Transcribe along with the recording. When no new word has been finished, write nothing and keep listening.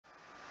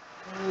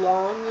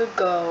Long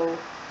ago,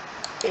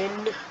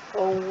 in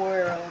a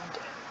world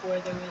where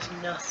there was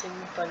nothing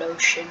but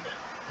ocean,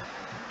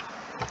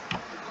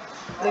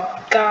 the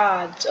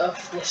gods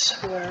of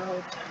this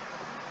world,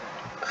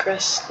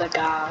 Chris the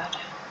God,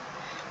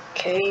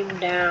 came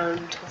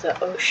down to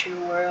the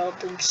ocean world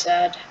and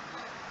said,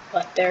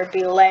 "Let there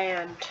be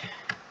land."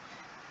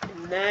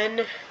 And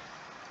then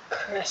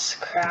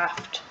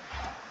ChrisCraft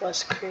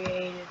was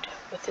created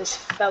with his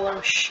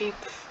fellow sheep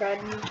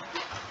friend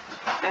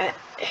at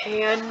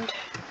hand.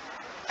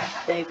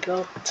 They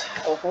built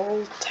a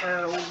whole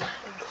town,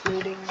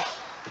 including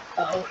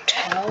a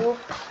hotel,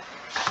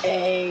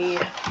 a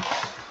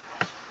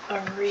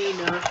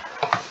arena,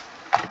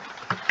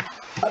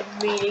 a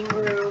meeting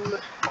room.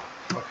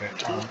 Okay.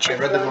 I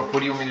read the book. What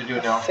do you want me to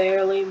do now?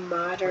 Fairly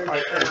modern. Are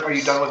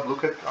you done with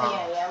Luca?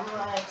 Yeah,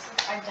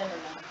 I've done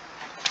it now.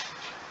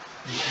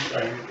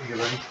 Are you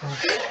ready for me?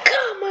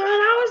 Come on,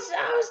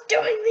 I was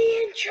doing the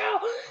intro.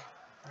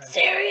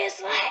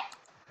 Seriously?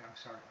 Okay, I'm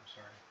sorry.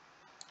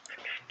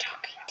 I'm not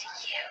talking to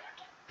you.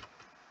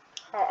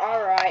 Oh,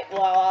 alright,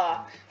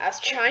 well, I was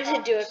trying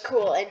to do a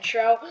cool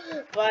intro,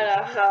 but,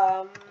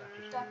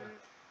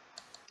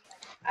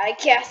 I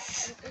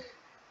guess,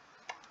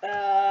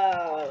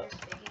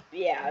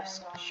 yeah, I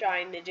was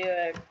trying to do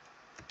a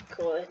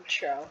cool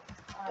intro,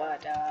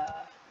 but,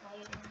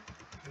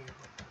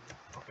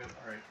 Okay,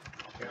 alright.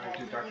 Okay, I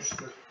do Dr.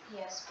 Smith.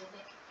 Yes, in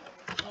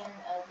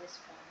this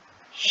phone.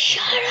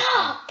 Shut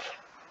up!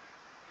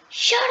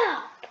 Shut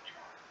up!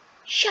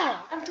 Shut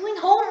up! I'm doing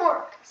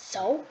homework!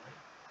 So?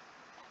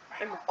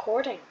 I'm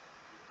recording.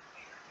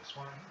 This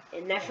one.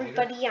 And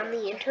everybody on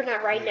the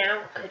internet right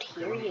now could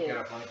hear you. Get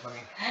up, let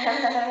me.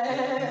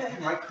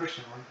 Mike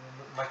Christian,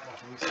 Mike,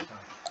 let me sit down.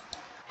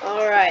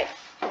 Alright,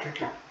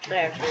 Drink your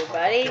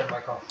everybody. Here,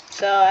 Michael.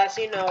 So, as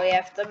you know, we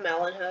have the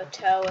Melon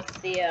Hotel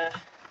with the,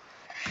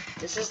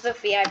 this is the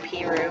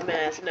VIP room. It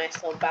has a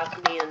nice little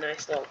balcony and a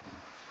nice little...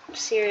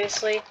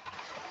 Seriously?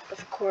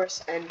 Of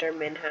course,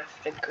 Endermen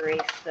have to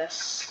grief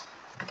this.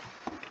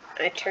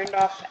 I turned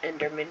off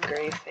Enderman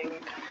griefing,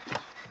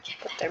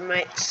 but there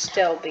might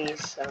still be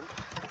some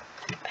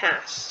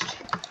past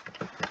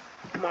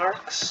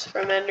marks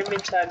from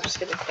Enderman, so I'm just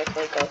going to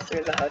quickly go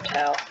through the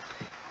hotel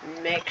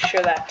and make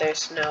sure that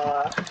there's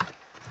no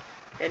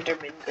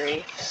Enderman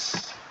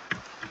griefs.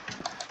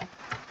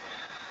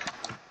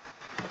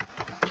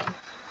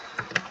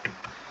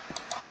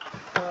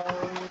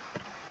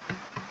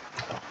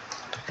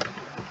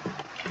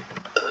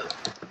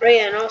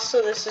 Right, and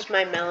also this is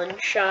my melon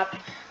shop.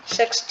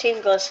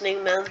 16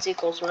 glistening melons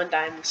equals 1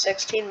 diamond,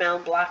 16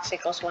 melon blocks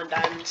equals 1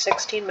 diamond,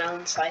 16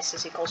 melon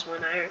slices equals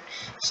 1 iron,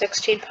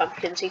 16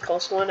 pumpkins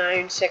equals 1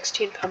 iron,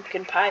 16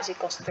 pumpkin pies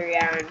equals 3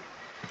 iron.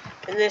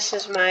 And this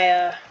is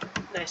my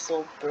nice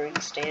little brewing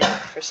stand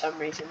for some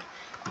reason.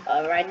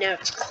 Right now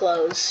it's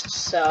closed,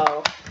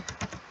 so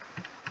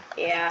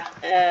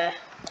yeah,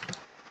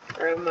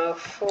 room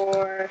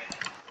 04.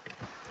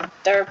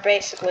 They're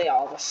basically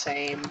all the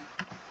same.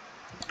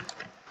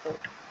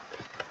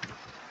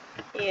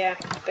 Yeah,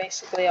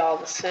 basically all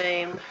the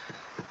same.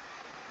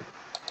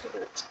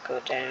 Let's go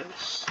down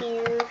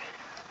here.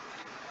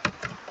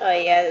 Oh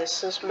yeah,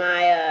 this is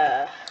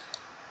my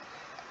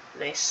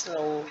nice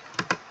little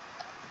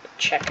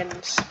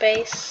check-in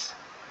space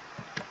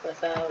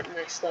with a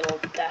nice little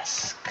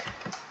desk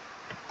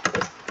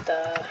with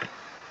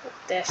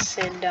this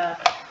and a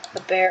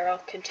barrel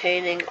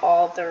containing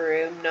all the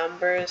room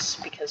numbers,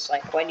 because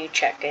like when you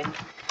check in,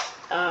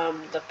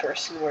 the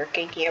person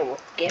working here will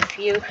give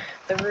you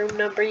the room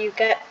number you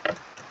get.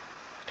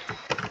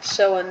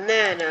 So, and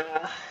then,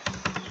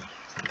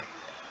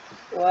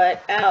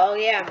 what? Oh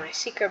yeah, my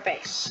secret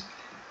base.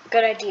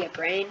 Good idea,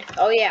 brain.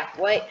 Oh yeah,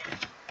 wait.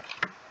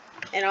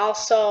 And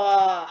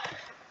also,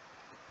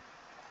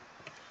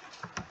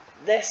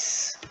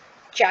 this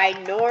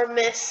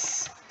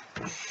ginormous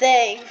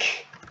thing,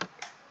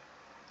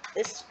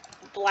 this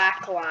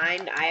black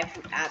line, I have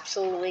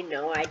absolutely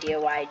no idea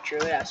why I drew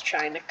it. I was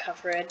trying to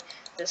cover it.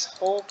 This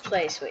whole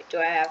place. Wait, do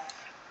I have...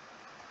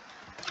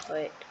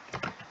 Wait.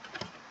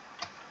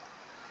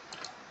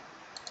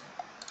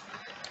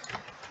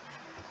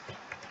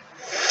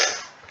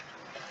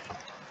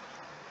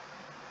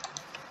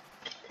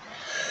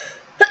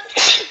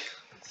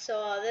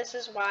 So, this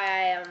is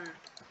why I,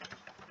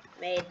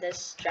 made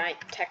this giant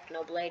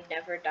Technoblade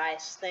Never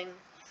Dies thing.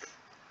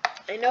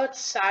 I know it's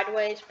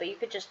sideways, but you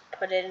could just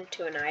put it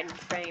into an item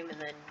frame and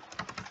then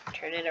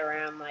turn it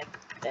around like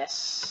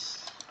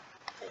this.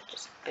 And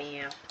just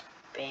bam,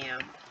 bam,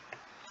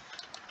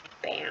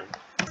 bam.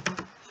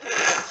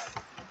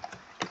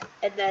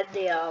 And then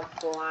the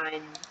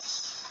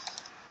blinds.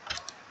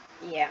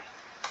 Yeah.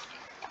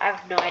 I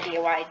have no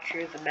idea why I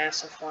drew the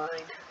massive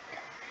line.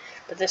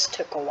 But this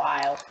took a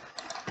while.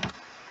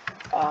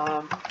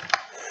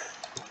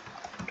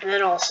 And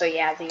then also,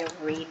 yeah, the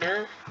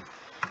arena.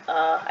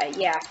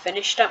 Yeah, I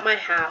finished up my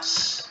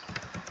house.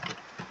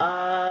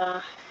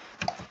 Yeah,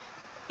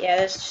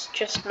 this is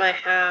just my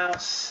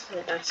house.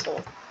 A nice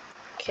little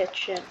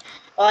kitchen.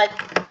 Well,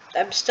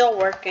 I'm still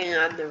working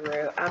on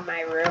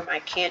my room.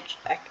 I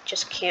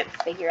just can't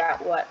figure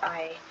out what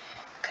I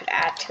could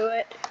add to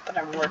it, but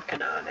I'm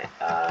working on it.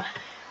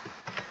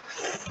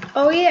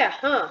 Oh yeah,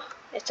 huh?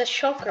 It's a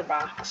shulker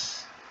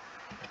box.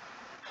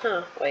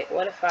 Huh? Wait,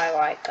 what if I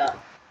like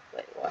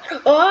wait, what?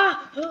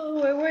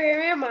 Oh,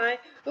 where am I?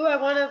 Ooh, I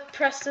want to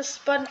press this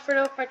button for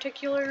no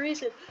particular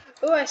reason.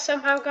 Ooh, I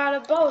somehow got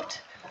a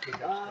boat.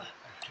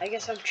 I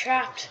guess I'm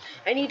trapped.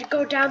 I need to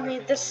go down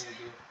this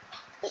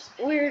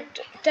weird,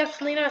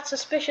 definitely not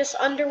suspicious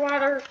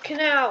underwater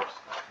canal.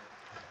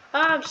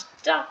 I'm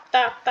stuck.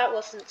 That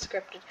wasn't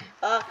scripted.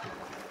 Oh,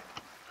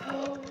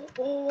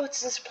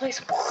 what's this place?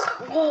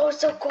 Whoa,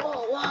 it's so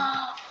cool.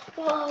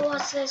 Whoa,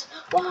 what's this?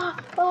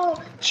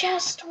 Whoa,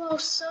 chest. Whoa,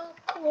 so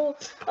cool.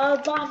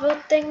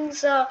 Lava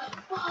things.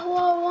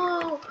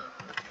 Whoa.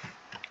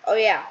 Oh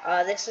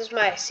yeah, this is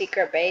my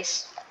secret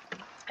base.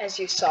 As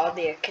you saw,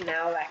 the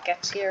canal that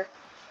gets here.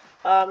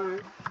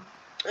 And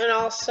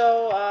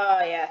also,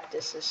 yeah,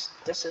 this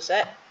is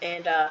it.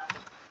 And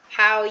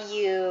how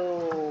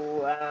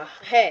you,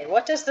 hey,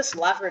 what does this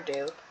lever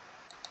do?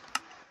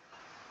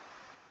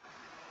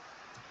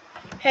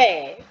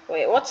 Hey,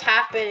 wait, what's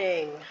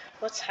happening?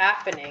 What's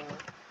happening?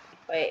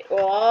 Wait,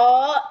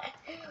 what?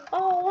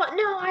 Oh, what?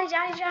 No, I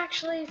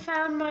actually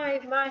found my,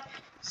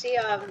 see,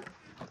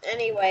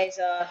 anyways,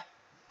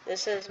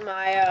 this is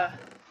my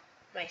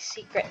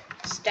secret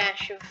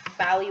stash of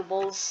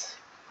valuables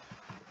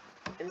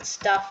and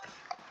stuff.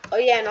 Oh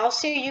yeah, and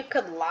also you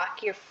could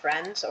lock your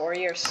friends or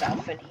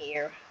yourself in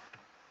here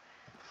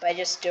by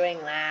just doing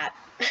that.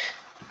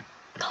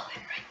 Go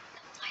in right.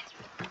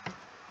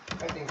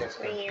 I think that's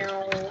good.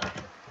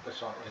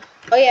 That's all it.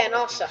 Oh yeah, and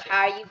also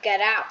how you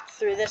get out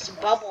through this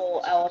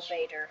bubble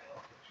elevator.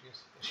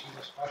 She's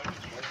a specialist,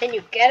 right? And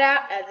you get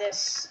out of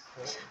this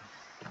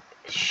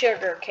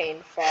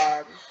sugarcane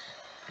farm.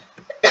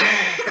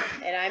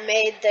 And I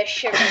made the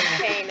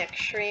sugarcane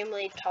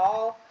extremely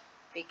tall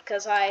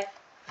because I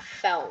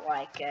felt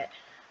like it.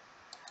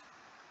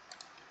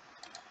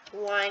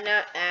 Why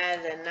not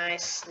add a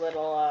nice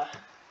little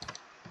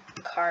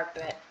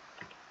carpet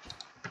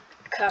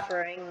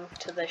covering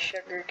to the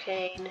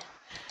sugarcane?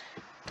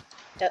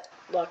 That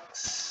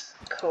looks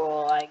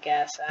cool, I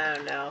guess. I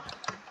don't know.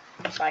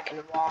 So I can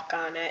walk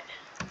on it.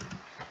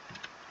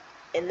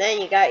 And then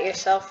you got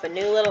yourself a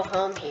new little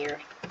home here.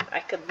 I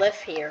could live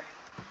here.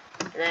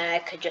 And then I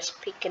could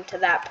just peek into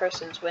that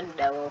person's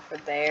window over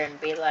there and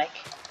be like,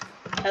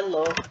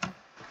 hello.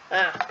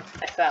 Ah,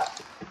 I fell.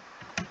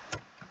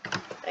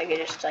 I could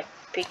just like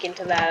peek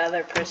into that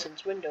other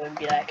person's window and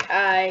be like,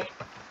 hi.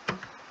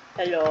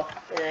 Hello.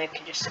 And then I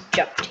could just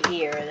jump to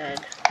here and then,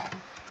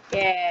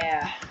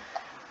 yeah.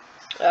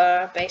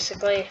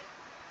 Basically,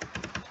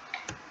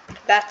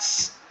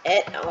 that's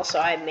it. Also,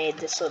 I made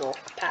this little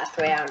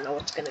pathway. I don't know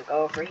what's gonna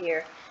go over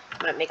here.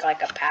 I might make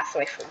like a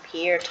pathway from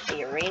here to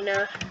the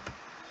arena.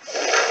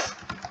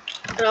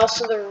 And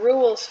also the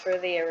rules for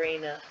the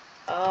arena.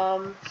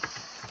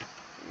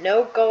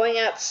 No going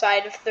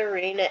outside of the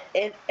arena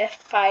if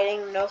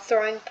fighting. No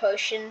throwing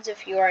potions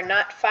if you are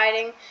not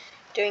fighting.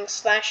 Doing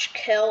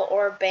 /kill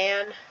or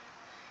ban.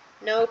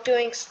 No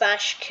doing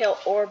 /kill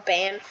or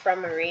ban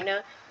from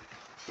arena.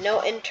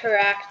 No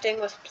interacting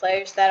with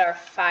players that are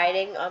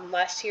fighting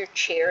unless you're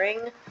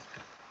cheering.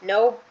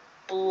 No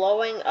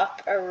blowing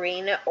up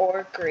arena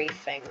or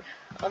griefing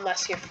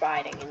unless you're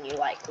fighting and you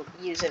like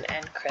use an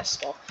end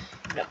crystal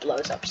and it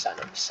blows up some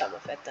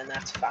of it, then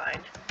that's fine.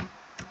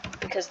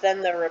 Because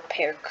then the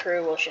repair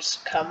crew will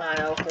just come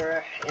on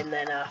over and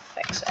then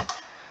fix it.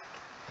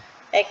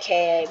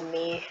 AKA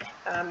me,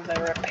 I'm the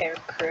repair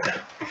crew.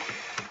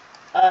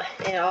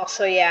 And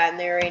also, yeah, in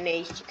the arena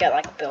you get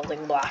like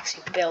building blocks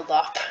you build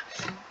up.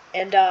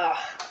 And I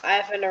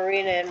have an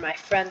arena in my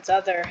friend's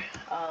other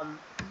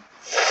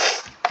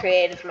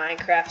creative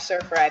Minecraft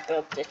server I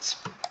built. It's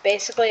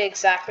basically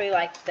exactly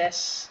like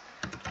this,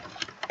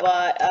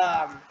 but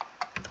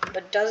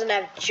doesn't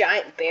have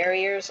giant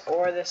barriers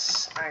or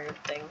this iron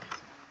thing.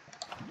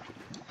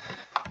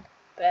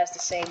 But it has the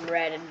same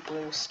red and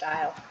blue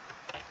style.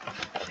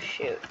 Oh,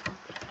 shoot.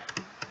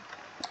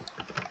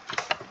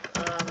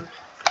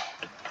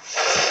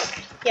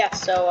 Yeah,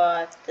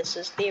 so this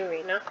is the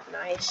arena.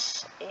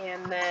 Nice.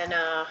 And then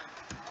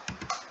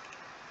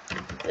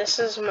this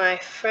is my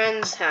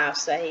friend's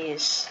house that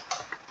he's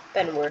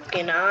been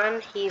working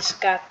on. He's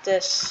got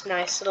this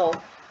nice little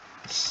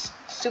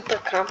super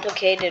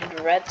complicated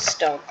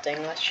redstone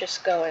thing. Let's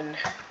just go in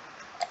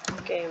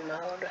game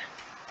mode.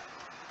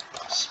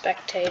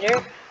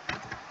 Spectator.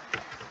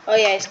 Oh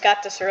yeah, he's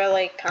got this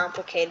really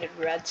complicated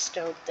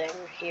redstone thing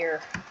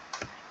here.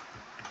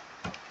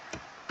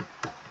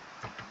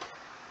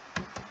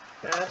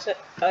 That's it.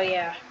 Oh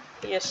yeah,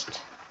 you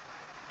just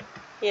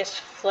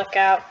flick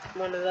out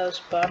one of those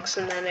books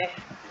and then it.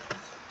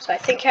 So I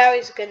think how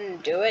he's gonna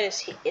do it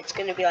is it's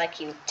gonna be like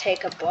you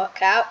take a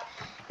book out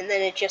and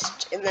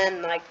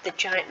then like the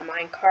giant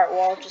minecart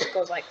wall just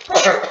goes like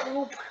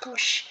so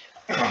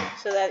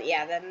that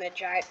yeah, then the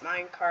giant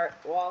minecart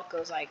wall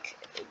goes like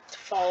it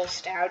falls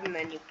down and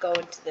then you go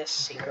into this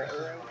secret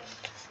room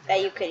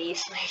that you could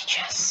easily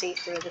just see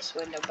through this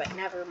window, but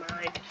never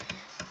mind.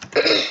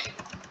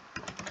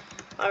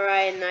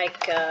 Alright, and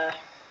like, I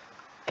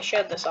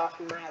showed this off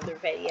in my other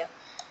video.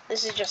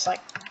 This is just like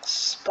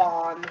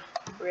spawn,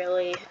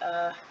 really.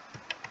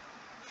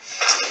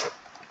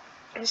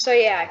 So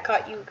yeah, I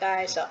caught you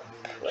guys up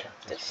with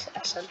this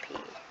SMP.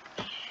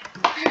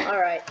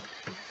 Alright.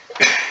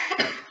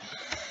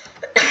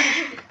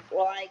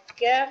 Well, I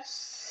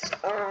guess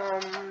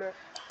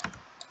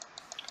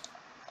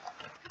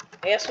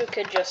we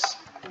could just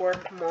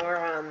work more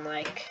on,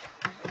 like,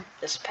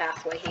 this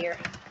pathway here.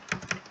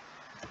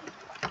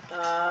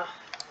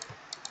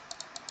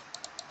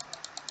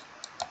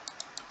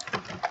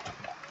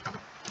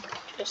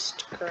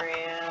 Just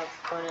grab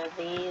one of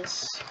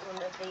these,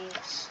 one of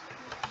these,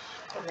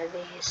 one of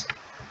these,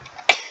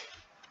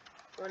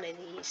 one of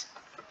these.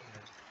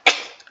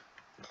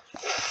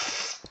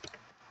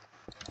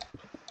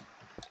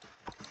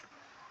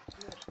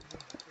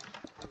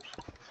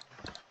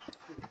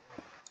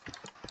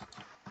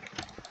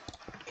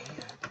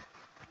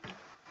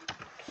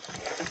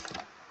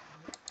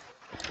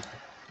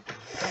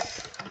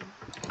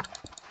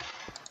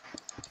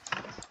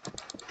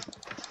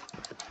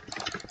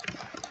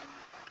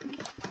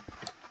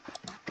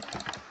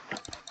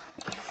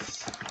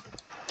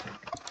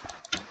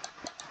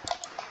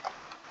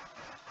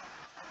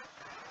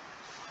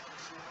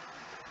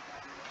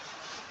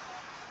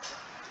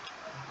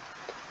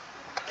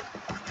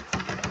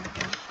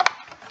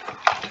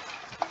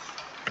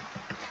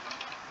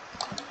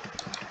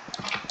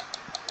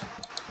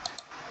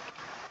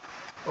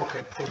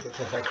 Okay,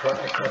 I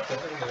correct that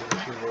in a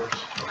few words,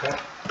 okay?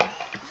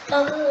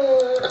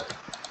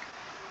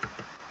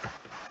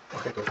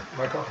 Okay, good.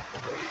 Michael?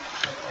 Good.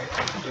 I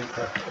do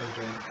correct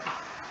everything.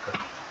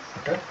 Good.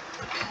 Okay?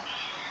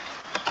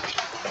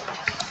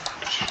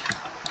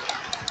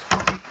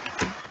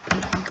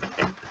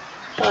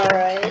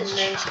 Alright, and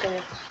then it's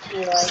gonna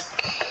be like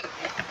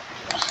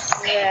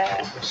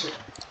that. Let's see.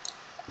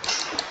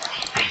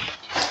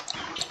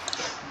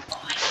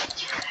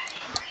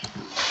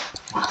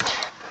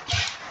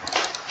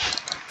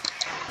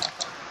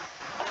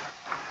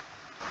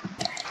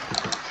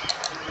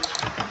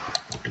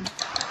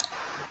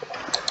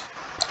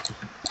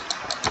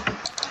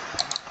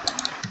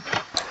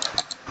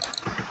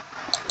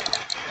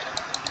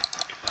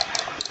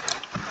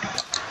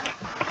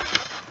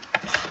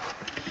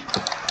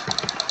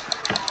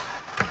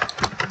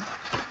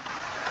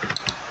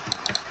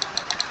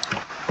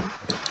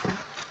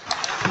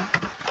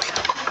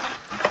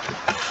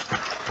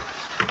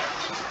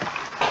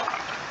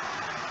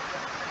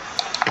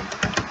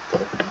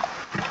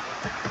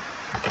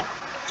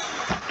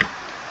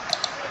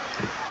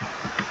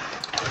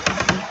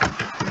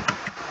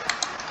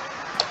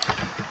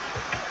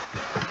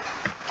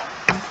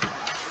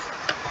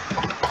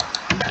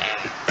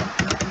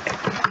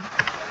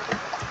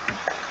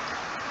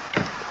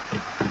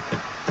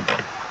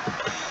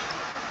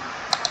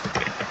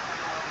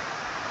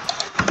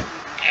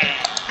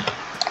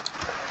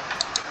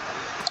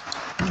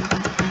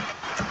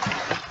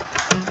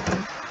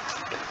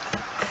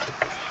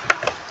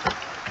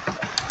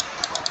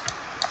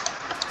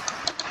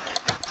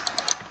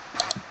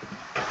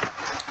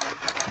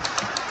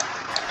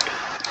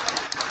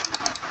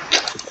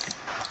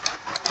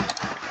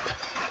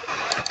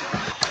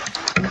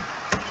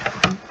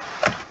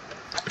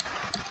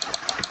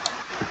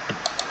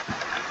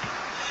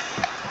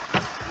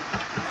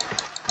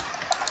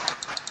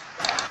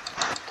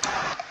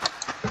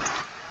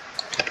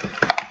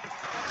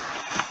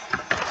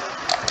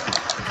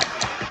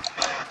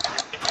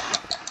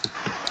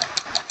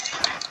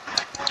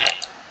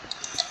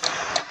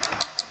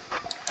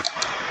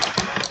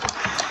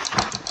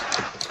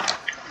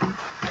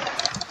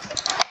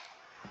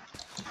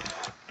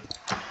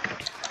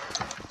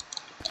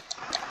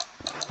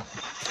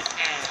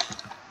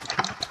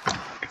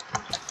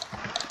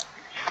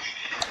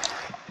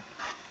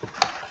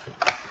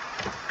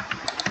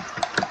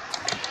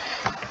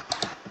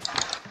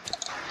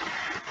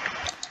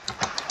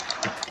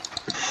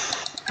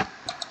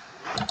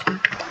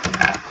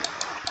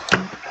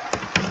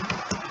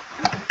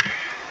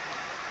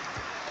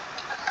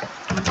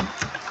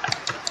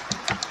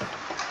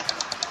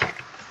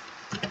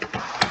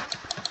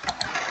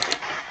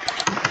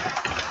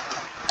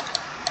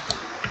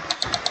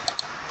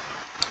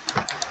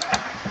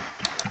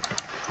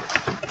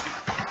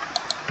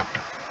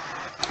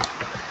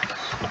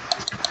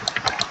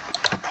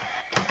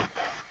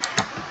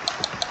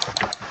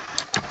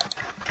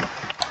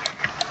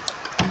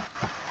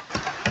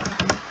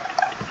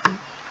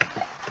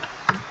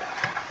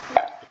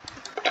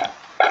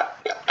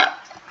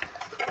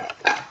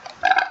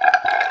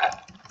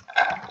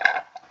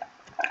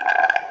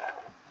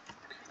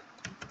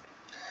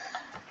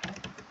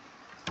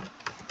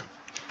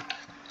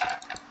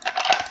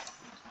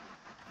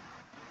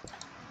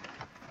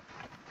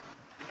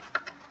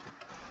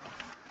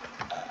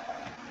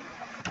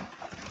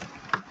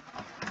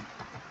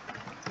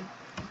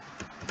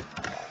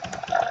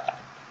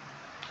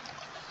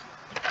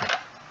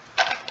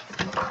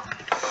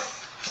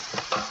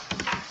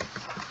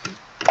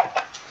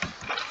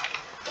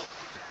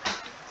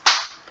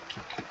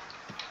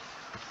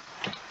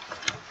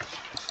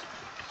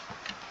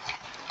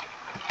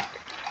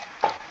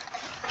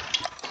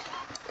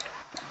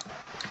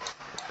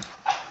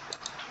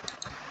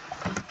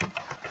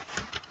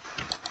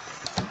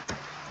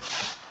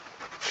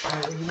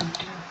 what you need to do.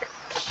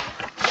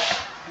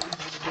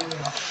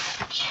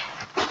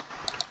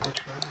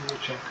 Which one? You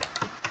check.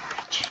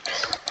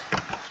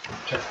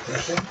 Check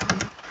Thursday?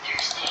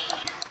 Thursday.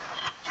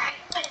 Friday,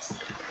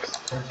 Wednesday,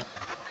 Thursday.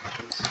 Okay,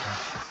 please sit down.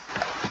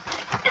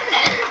 And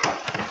then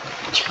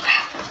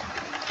ChrisCraft.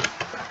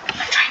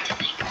 I'm trying to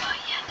think. Oh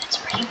yeah, that's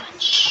pretty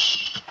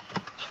much it.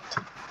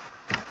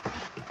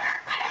 Or,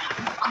 I don't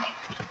know. Okay.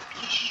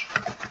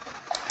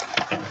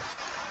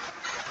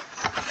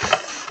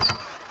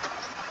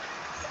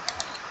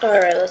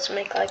 Alright, let's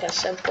make like a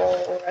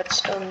simple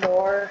redstone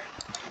door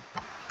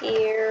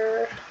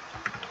here.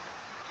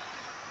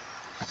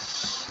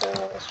 So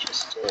let's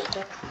just do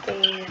that,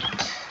 and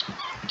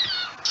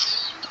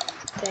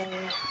then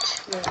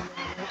that.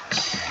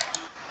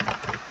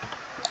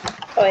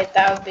 Oh wait,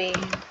 that would be,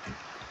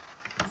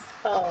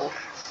 oh.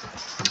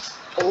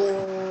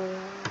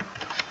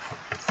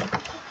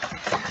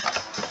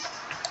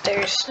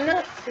 There's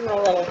nothing a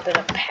little bit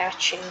of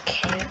patching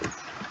can't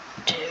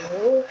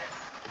do.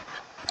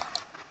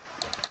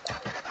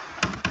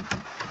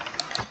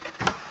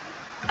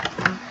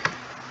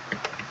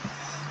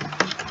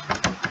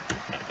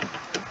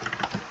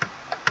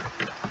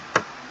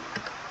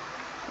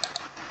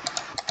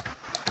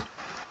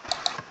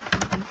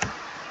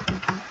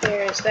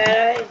 Is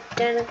that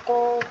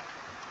identical?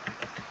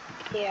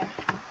 Yeah,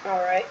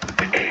 alright.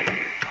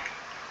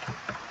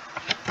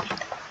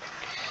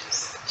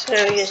 So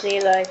now we just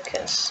need like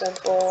a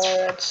simple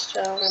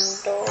redstone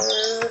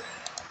door.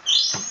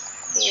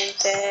 And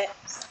that,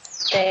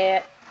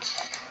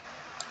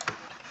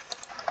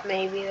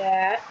 maybe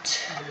that.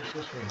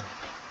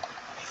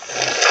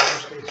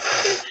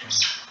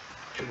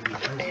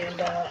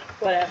 And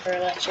whatever,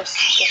 let's just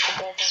get the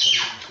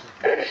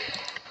building.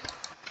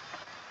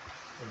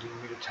 Do you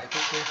need me to type it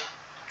there?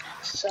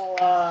 So,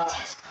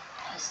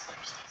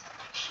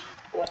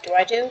 what do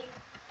I do?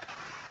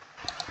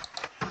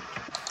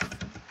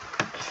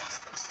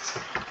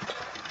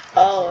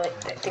 Oh, I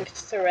think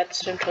it's the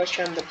redstone torch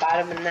on the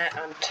bottom and that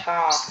on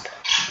top.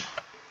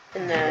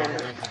 And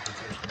then,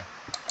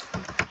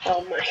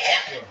 oh my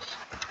gosh.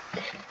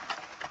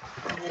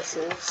 This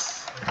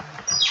is,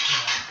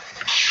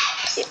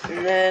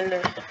 and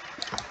then,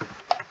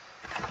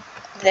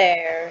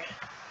 there.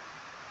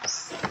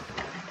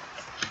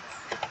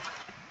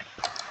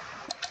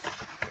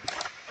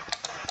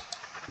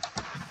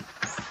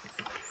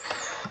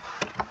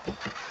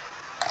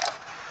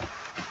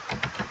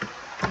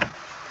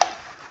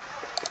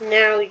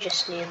 Now we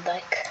just need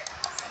like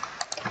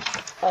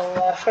a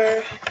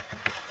lever.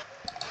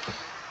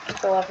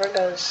 The lever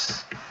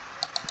goes,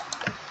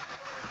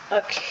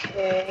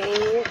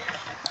 okay.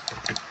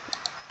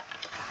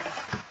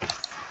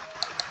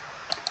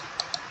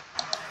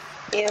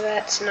 Yeah,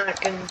 that's not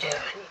gonna do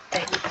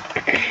anything.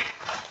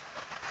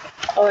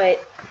 Oh wait.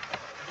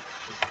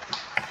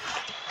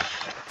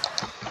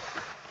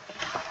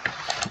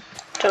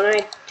 Don't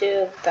I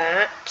do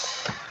that?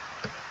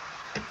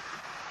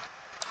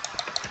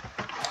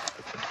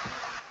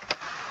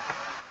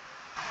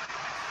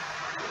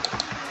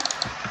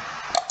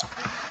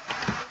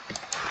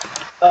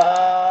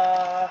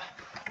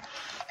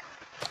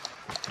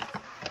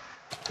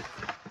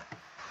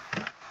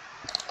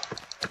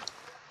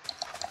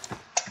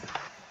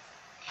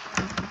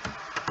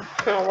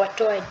 Oh, what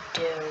do I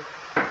do?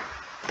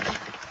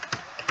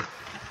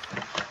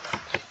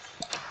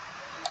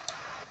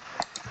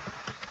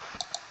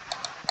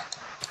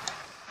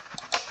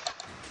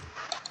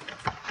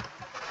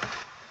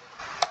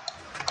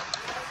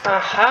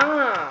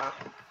 Aha!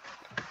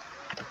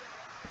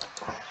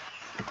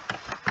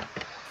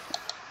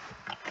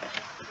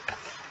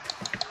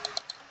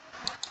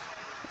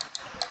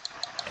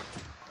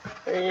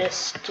 And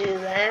just do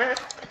that.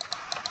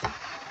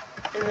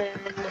 And then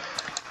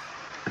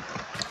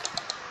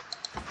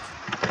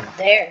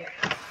there.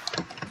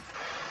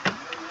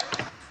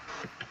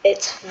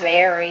 It's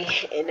very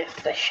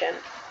inefficient.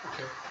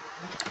 Okay.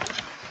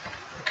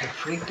 Okay,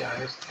 Freak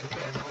dies, and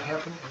what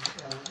happened?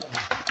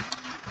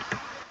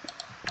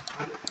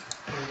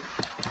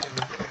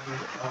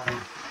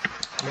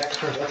 Max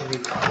turns out to be.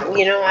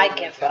 You know, I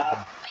give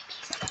up.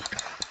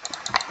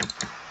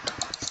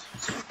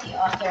 He's the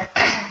author.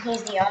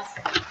 He's the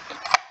author.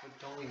 But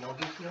don't we know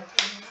he's the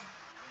author?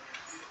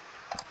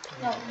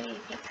 No, we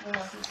think we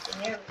know he's the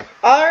narrator.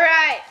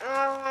 Alright,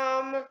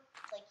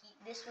 Like,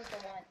 this was the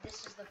one.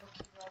 This is the book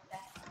he wrote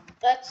that.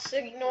 let's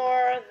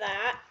ignore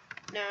that.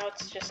 Now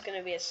it's just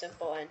gonna be a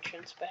simple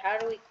entrance, but how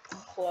do we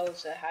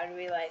close it? How do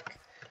we, like,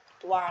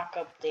 block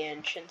up the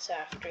entrance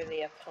after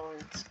the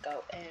opponents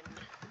go in?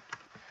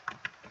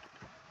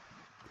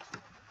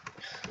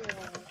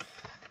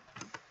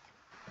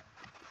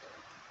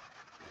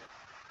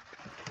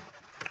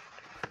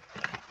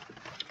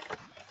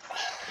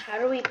 How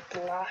do we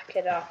block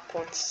it up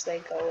once they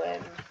go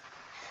in?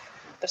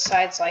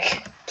 Besides,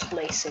 like,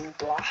 placing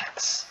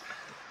blocks.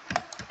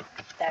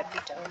 That'd be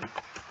dumb.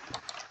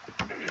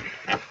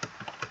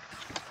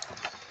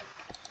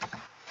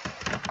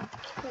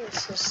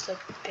 This is the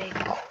big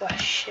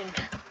question.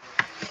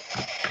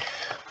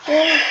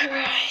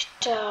 Alright,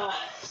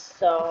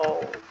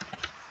 So,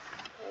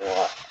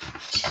 what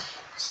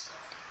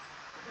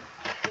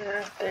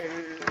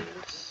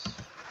happens?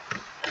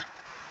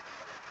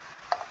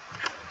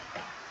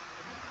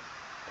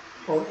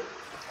 Oh,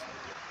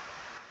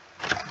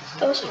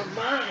 Those are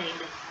mine.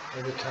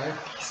 every time.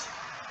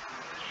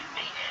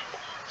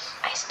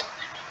 I stole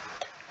them in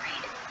 3rd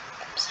grade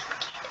from some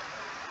kid.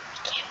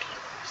 It can't be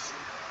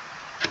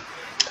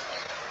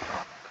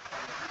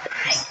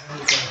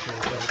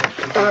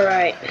yours.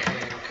 Alright.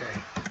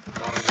 Okay.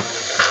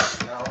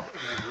 Now,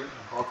 you've written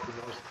a book with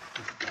those.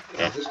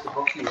 Is this the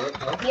book you wrote?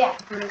 No? Yeah,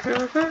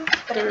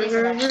 but it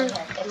isn't actually him.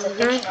 It's a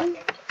fictional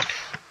character.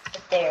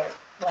 But they're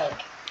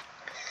like.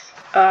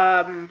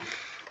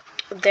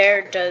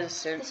 There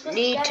doesn't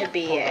need to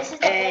be This is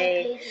the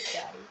blank pages,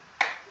 Daddy.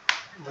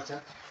 What's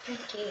that?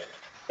 Okay.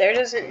 there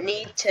doesn't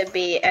need to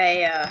be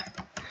a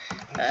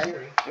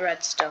Siri,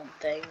 redstone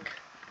thing.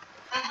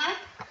 Uh-huh.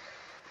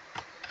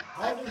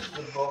 how does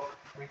the book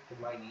Freak the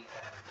Mighty end?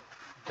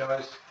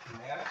 Does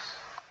Max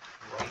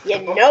write You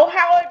the book? know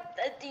how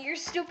your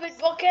stupid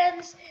book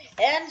ends?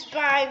 Ends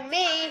by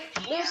me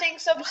losing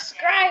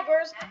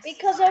subscribers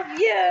because of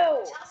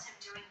you!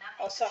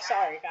 Oh, so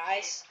sorry,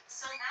 guys.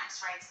 So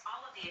Max writes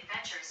all of the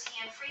adventures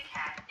he and Freak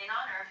had in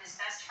honor of his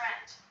best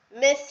friend.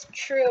 Myth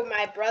true,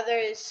 my brother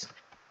is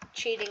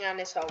cheating on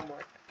his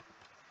homework.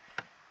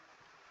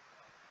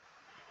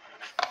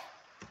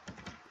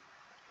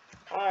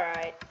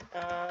 Alright,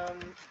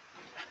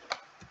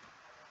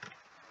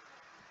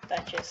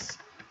 that just,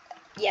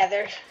 yeah,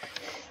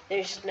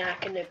 there's not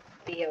gonna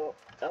be a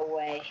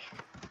way.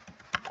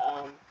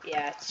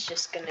 Yeah, it's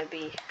just gonna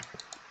be,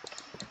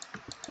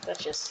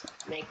 let's just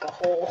make a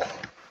hole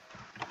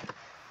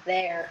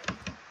there.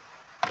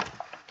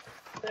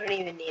 We don't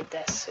even need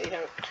this, we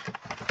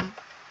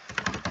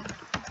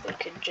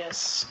could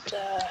just,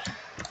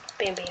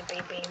 bam, bam,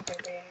 bam, bam, bam,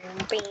 bam,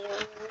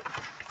 bam.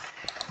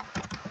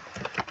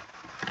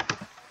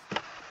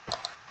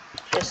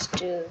 Just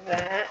do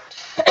that.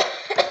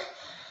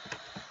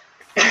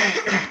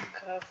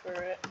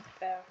 Cover it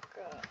back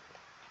up.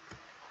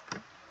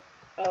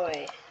 Oh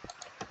wait,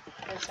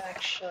 it's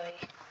actually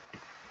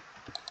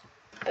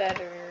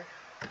better.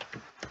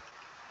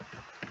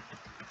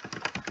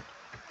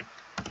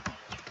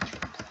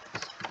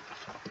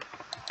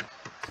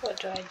 What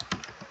do I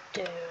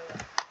do?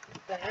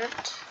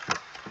 That.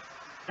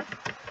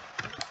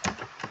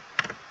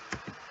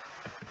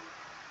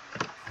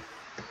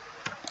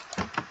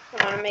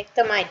 I want to make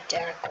them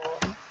identical.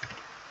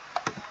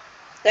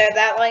 They're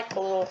that like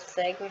little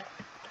thing.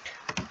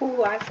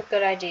 Ooh, I have a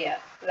good idea.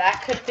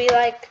 That could be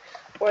like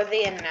where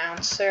the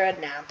announcer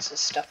announces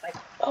stuff like,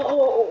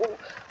 oh,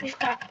 he's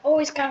got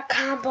a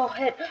combo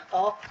hit.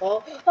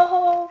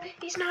 Oh,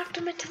 he's knocked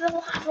him into the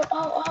lava.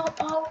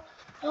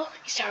 Oh,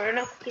 he's towering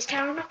up.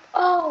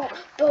 Oh,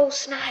 bow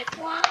snipe,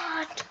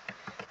 what?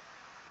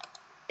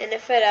 And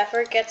if it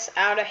ever gets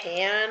out of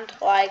hand,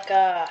 like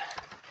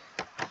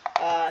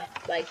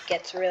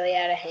gets really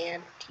out of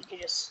hand, he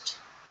could just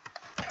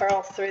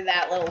curl through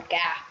that little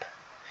gap.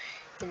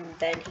 And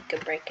then he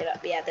could break it up.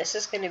 Yeah, this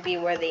is going to be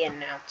where the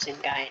announcing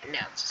guy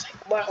announces.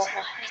 Like, wow.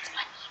 It's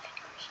uneven,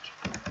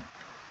 Christian.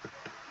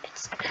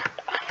 It's not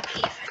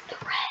uneven. The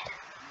red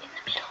in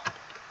the middle.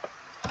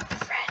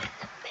 Red in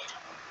the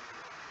middle.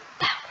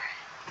 That red.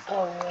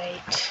 Oh,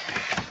 wait.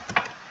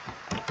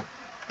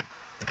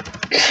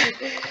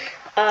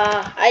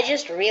 I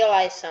just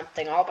realized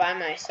something all by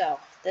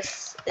myself.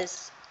 This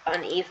is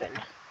uneven.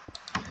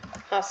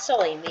 How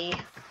silly me.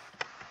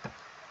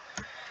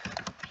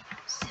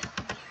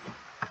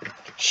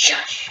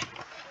 Shush!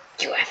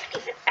 You haven't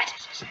even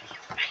edited any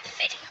of my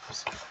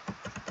videos.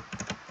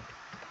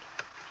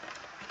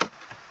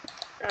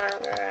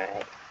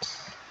 Alright.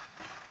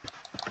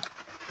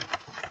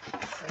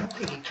 I don't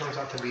think he turns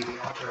out to be the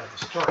author of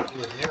the story. He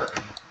was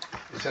narrating.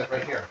 It says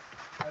right here.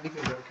 Not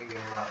even Bill can get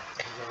him out.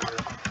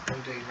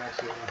 One day Max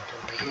gave him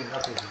to me.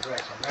 Nothing's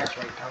addressed. So Max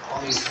writes down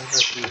all these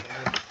interests we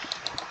had.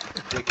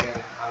 Freak had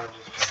it out of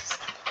his head.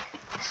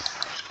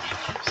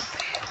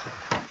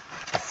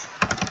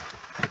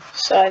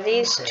 So are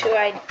these two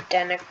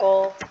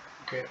identical?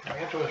 Okay, my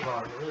answer was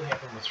wrong. What really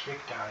happened was Freak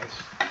dies.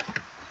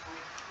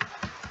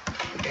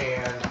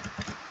 And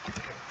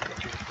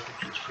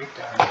Freak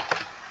dies.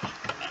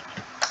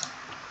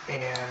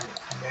 And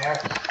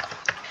Max,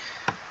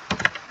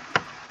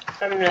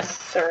 I'm gonna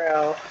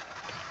throw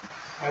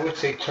I would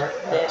say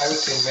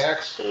this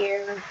Max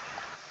here.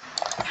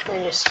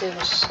 And just do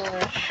the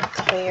slash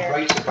clear.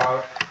 writes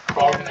about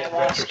all And the I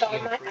adventures lost all he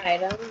and my Freak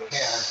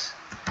items.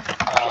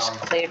 had Just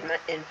cleared my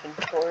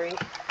inventory.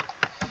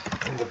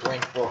 in the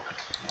blank book.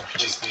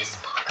 Just this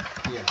book.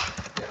 Yeah.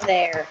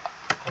 There.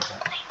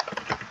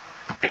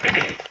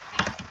 Okay.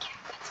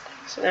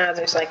 So now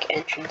there's like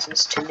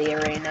entrances to the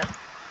arena.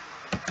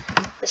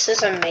 This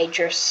is a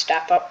major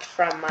step up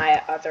from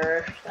my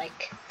other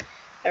like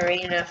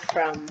arena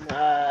from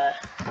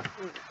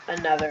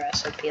another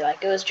SMP.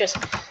 Like it was just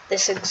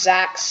this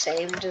exact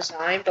same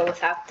design but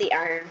without the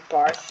iron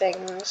bar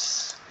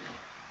things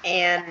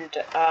and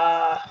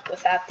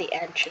without the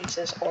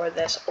entrances or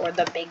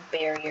the big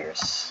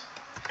barriers.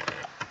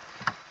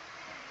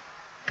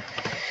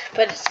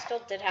 but it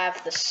still did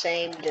have the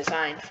same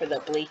design for the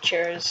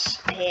bleachers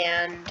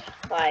and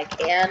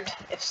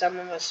if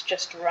someone was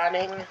just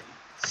running.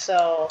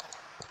 So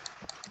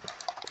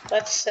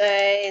let's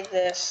say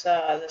this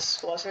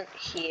wasn't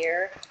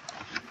here.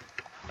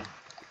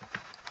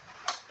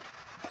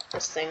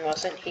 This thing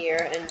wasn't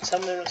here, and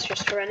someone was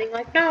just running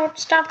like, no,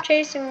 stop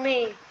chasing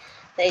me.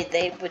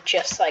 They would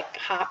just like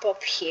hop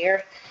up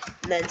here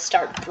and then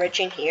start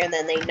bridging here, and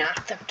then they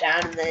knock them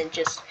down and then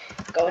just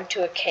go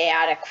into a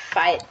chaotic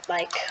fight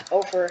like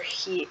over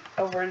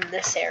in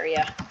this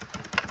area.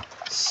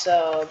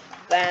 So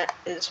that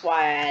is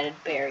why I added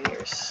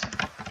barriers.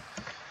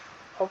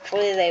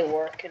 Hopefully they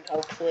work, and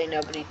hopefully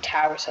nobody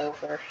towers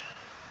over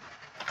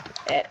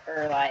it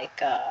or like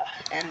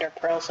ender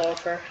pearls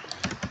over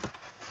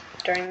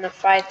during the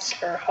fights,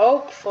 or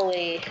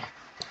hopefully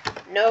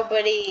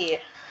nobody.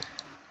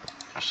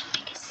 We should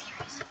make a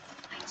series of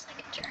fights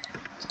like a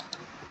tournament.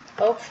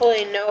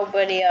 Hopefully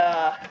nobody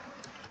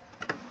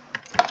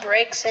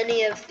breaks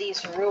any of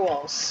these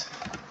rules.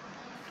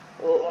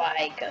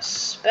 Like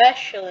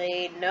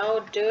especially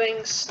no doing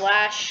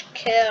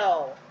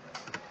 /kill.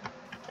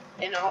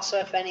 And also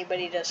if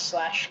anybody does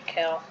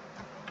 /kill,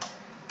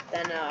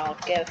 then I'll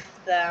give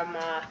them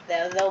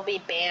they'll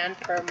be banned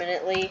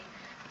permanently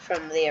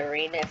from the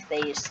arena if they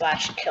use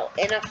 /kill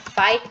in a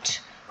fight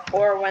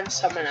or when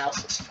someone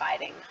else is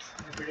fighting.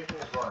 My prediction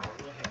is wrong.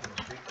 What really happened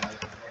to Street Guys in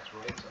the next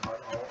race about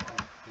all of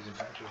his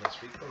adventures at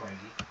Street for 90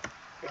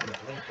 and the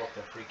blink book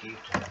that Free gave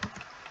to him.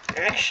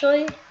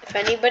 Actually, if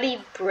anybody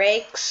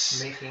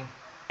breaks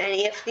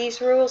any of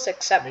these rules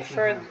except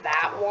for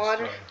that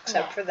one,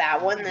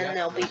 then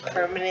they'll be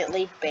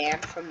permanently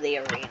banned from the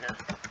arena.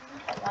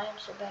 Why am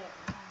so bad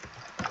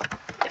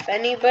at If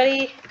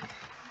anybody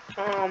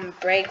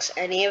breaks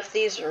any of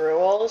these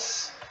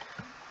rules,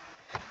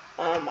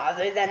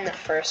 other than the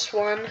first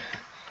one,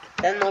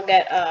 then they'll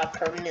get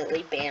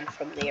permanently banned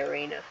from the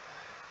arena.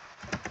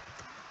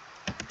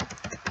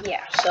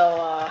 Yeah,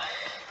 so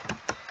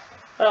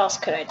what else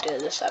could I do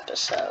this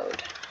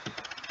episode?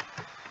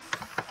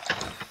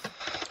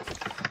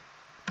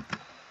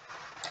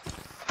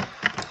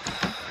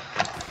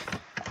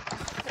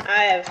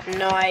 I have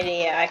no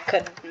idea. I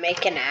could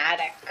make an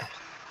attic.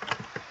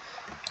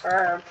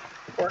 Or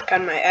work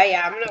on my, oh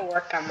yeah, I'm gonna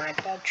work on my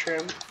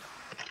bedroom.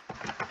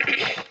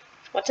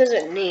 What does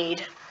it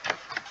need?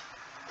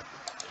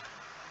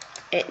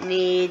 It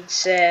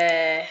needs,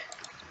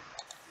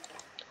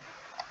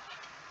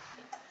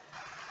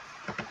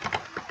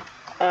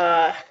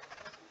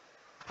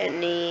 it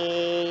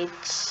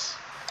needs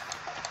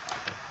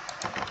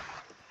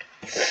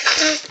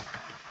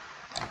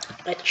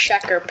a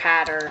checker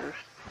pattern.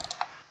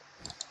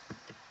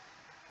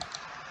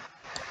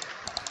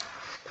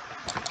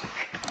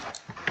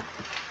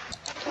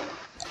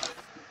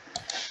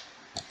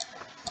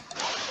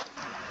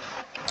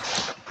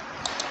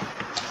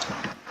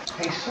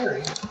 Hey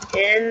Siri.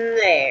 In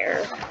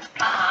there.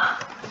 I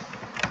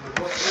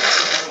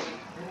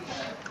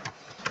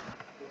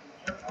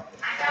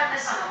found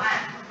this on the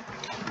web.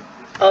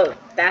 Oh,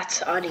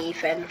 that's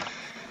uneven.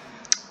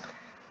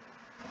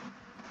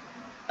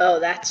 Oh,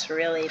 that's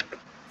really...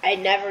 I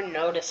never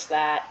noticed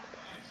that.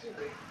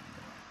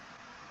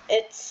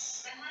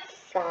 It's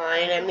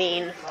fine, I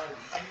mean...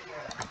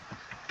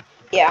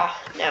 Yeah,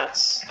 now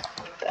it's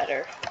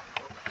better.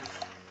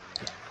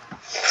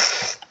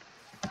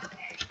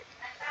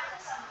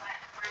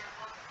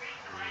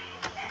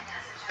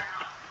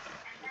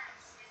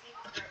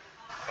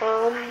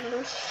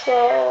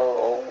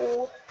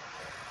 So...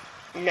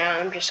 Now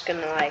I'm just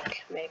gonna,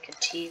 like, make a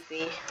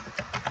TV.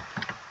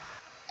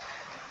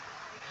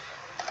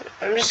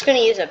 I'm just gonna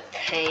use a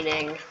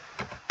painting.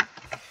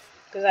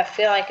 Because I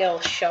feel like it'll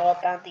show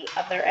up on the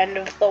other end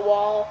of the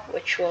wall,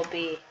 which will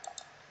be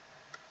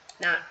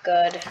not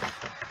good.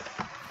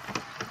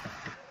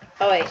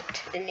 Oh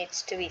wait, it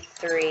needs to be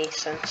 3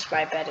 since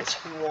my bed is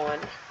 1.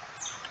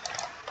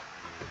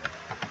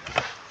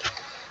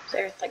 So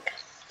there's like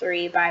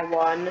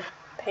 3x1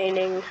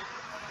 painting.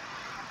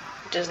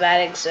 Does that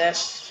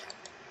exist?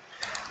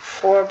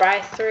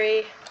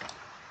 4x3?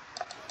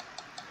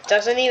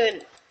 Doesn't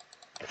even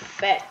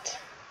fit.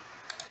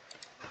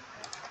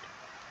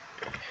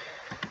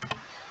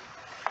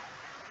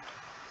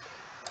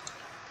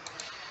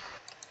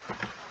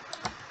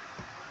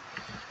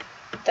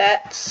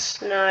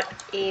 That's not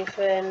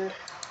even...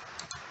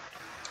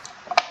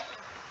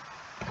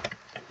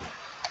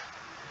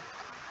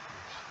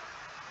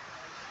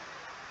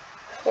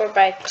 Four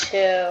by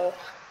 2.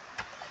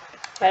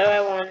 Why do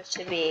I want it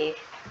to be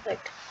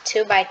like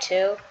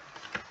 2x2?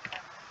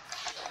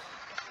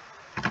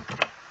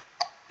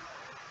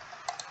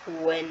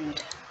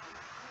 Wind.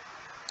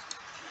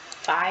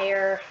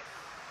 Fire.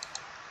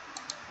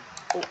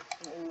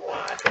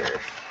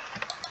 Water.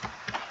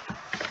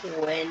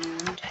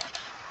 Wind.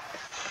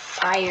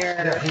 Fire.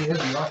 Yeah, he is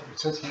the author. It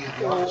says he is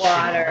the author.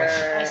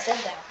 Water. I said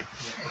that.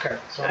 Yeah,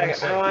 okay,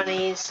 so I want to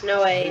use,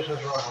 no way. this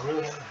was wrong. I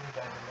really haven't heard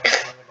that in the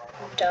next one about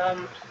all the Dumb.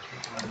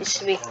 adventures It this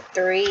should week be on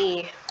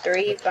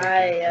 3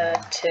 by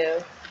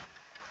 2.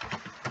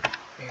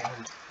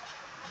 and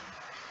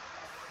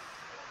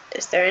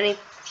Is there any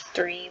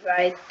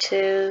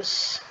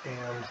 3x2s?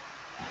 And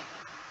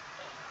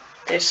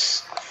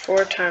There's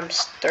 4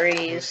 times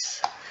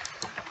 3s.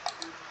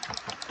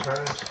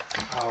 turns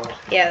out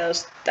Yeah,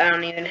 those, I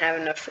don't even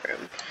have enough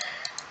room.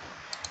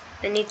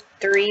 I need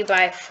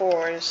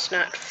 3x4s,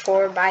 not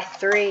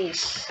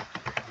 4x3s.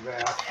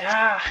 that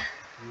Ah,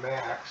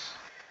 max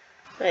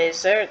wait,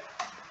 is there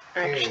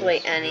actually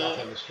is any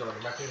nothing to store.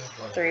 There might be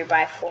one.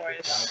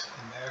 3x4s?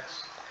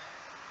 Max.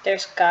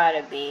 There's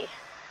gotta be.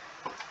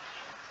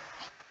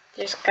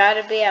 There's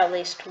gotta be at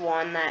least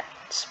one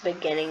that's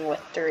beginning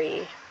with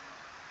 3.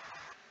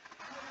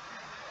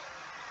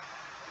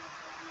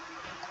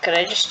 Could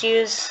I just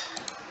use...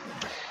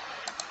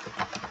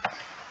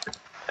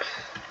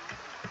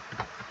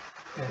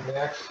 And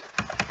max.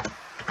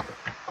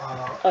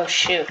 Oh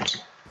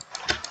shoot.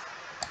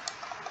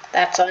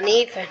 That's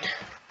uneven.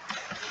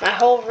 My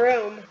whole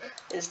room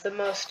is the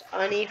most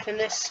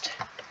unevenest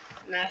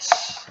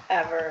mess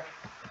ever.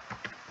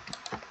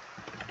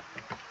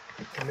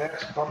 And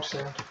max bumps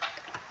in.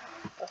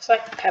 Looks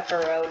like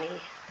pepperoni.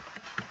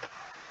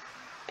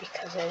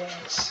 Because it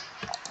is.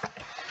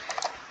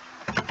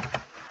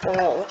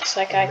 Well, it looks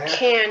like I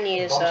can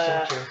use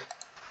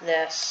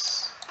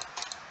this.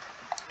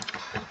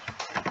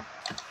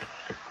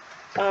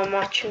 Oh, I'm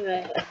watching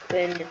an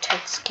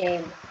intense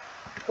game.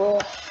 Oh.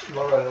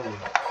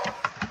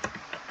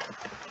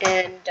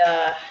 And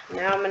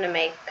now I'm gonna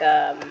make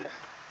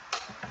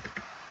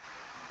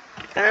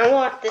I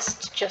want this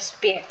to just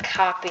be a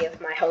copy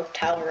of my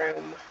hotel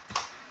rooms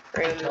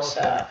from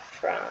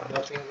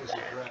Nothing is a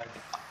then. drag.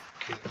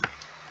 Okay.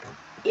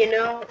 You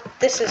know,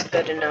 this is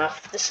good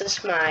enough. This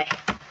is my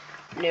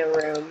new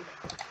room.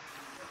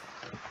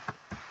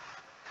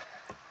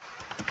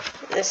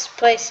 This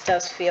place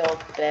does feel a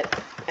bit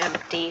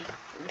empty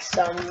in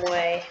some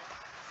way,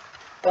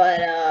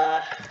 but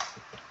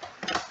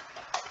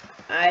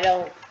I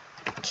don't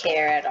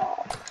care at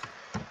all.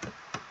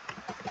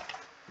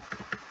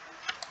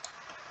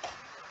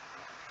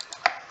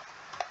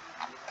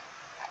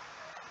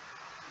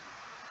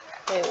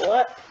 Wait,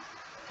 what?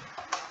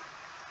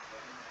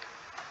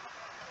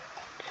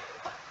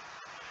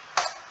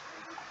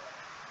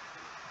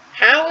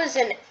 How is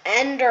an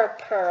ender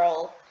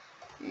pearl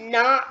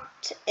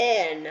not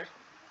in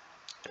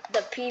the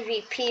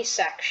PvP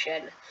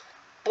section,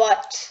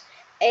 but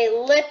a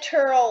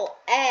literal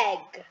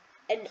egg,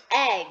 an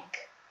egg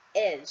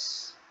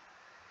is,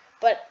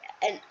 but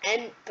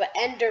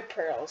ender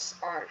pearls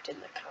aren't in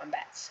the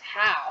combats?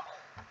 How?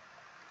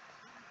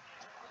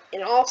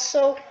 And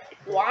also,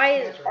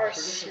 why are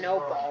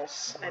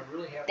snowballs?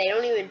 They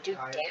don't even do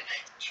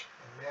damage.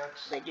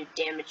 They do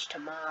damage to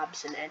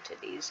mobs and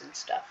entities and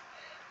stuff,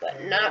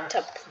 but not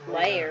to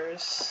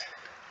players.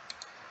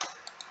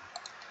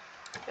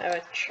 I have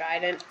a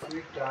trident.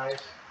 3 dies.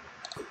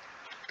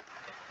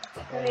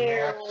 And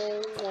max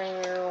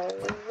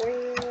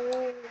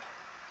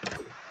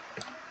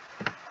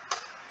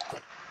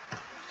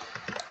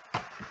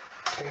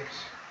takes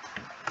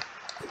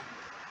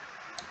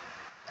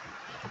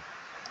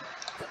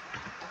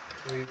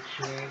 3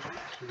 to...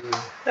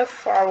 How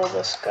far will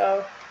this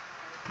go?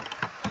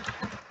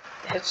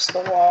 It hits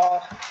the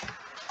wall.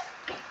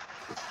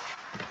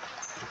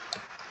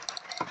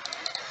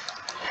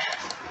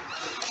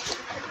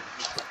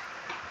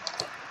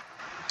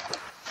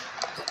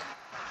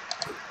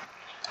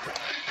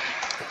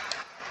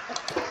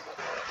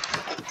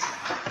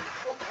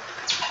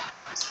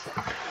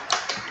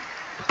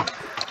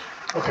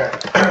 Okay.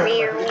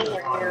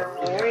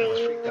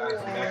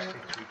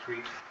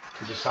 Retreat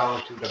to the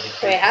solitude of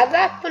his. Wait, how'd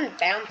that one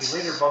bounce? He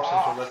later bumps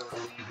into Little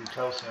Lee, who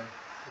tells him.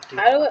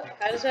 How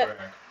does it?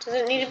 Does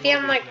it need to be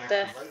on like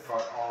the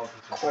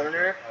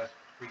corner?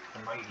 Freak the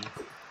Mighty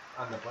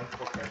on the blank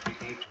book that we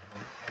gave to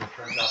him, and it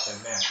turns out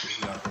that Max is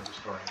the author of the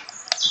story.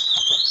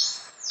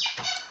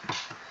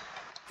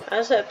 How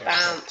does it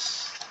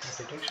bounce?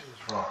 The prediction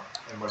is wrong,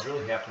 and what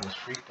really happened was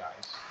Freak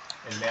dies,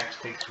 and Max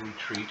takes a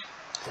retreat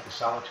to the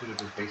solitude of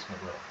his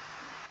basement room.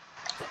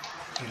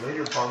 He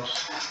later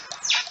bumps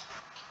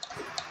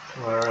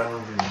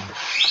around and...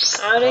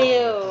 How do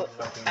you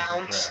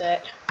bounce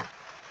it?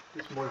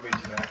 This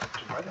motivates Max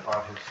to write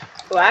about his...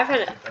 Well, I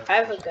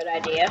have a good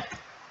idea.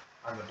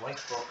 On the blank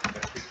book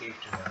that we gave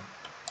to him,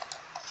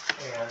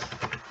 and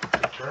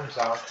it turns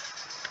out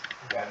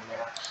that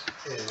Max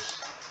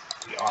is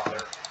the author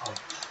of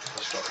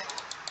the story.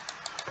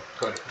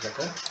 Good. Is that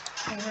good?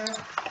 Mm-hmm.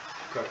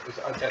 Good.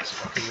 That's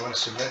okay. You want to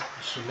submit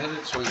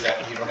it so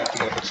that you don't have to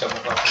get up at 7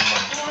 o'clock in the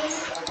morning.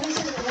 This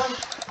is the one.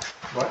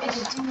 What?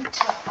 It's due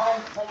to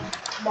like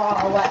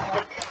tomorrow at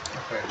like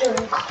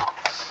during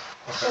class.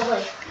 Okay. So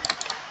like,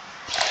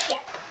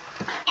 yeah.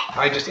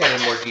 I just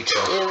added more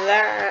details. Do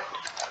that,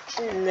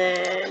 and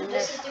then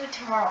This is due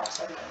tomorrow.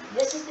 So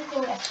this is the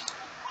thing that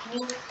can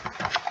you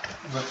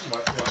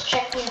What?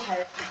 check the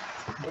entire thing.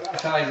 But I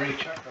thought I already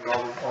checked it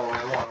all the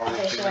way along.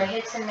 Okay, so I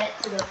hit submit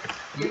to the.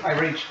 I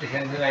already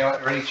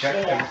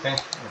checked everything.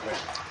 Okay.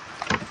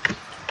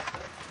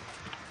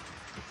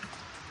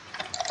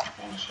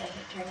 And should I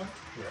hit turn in?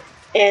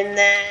 Yeah. and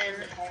then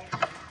Okay.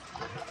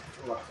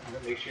 Well,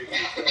 Make sure you keep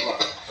the block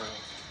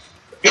turning.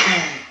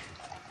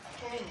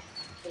 Turn it.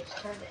 It's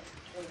turned in.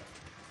 Turn it.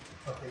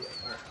 Okay,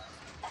 yeah, alright.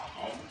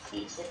 Okay,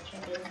 see, it said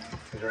turned in.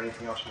 Is there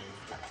anything else you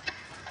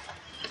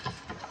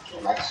Okay,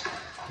 let's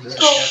need?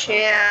 go.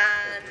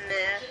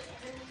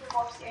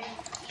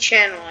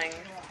 Channeling.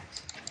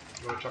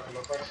 You want to talk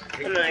about this?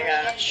 Oh my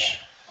gosh.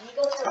 Let me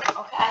go through.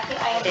 Okay, I think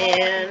I have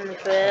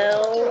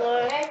Anvil.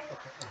 Okay?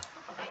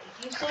 Okay,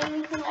 if you say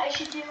anything I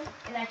should do,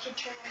 and I should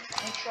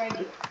make sure I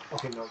do it.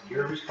 Okay, no,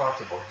 you're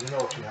responsible. You know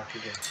what you have to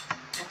do.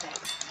 Okay,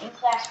 in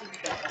class we do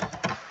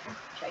that.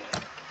 Try it.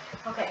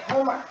 Okay,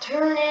 homework.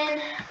 Turn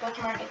in.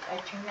 Bookmark it. I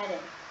turn that in.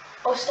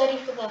 Oh, study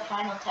for the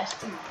final test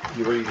tomorrow.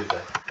 You already did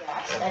that. Yeah,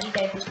 I studied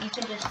that. You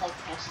can just like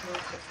test me.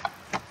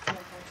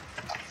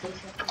 Say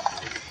something.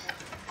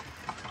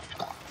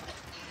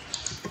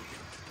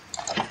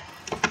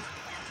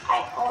 I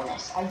own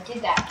this. I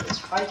did that.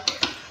 It's right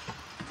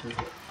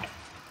here.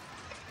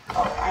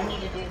 Oh, I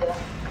need to do the.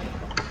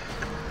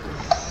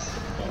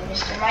 Okay,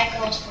 Mr.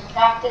 Michaels from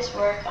practice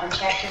work on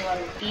chapter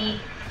 1B.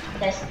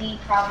 Test B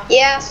problem.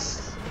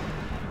 Yes,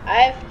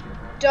 I've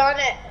done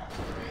it.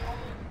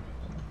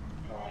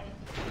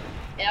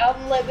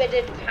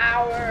 Unlimited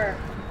power.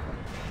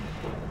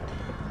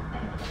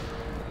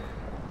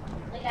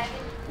 Like I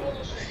can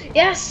finish.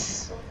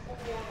 Yes,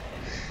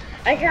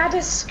 I got a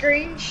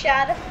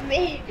screenshot of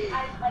me.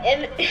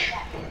 And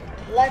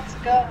let's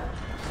go.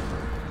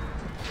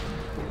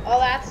 Oh,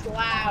 that's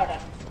loud.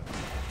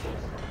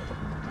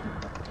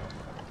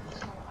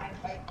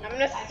 I'm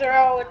gonna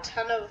throw a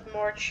ton of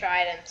more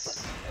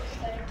tridents.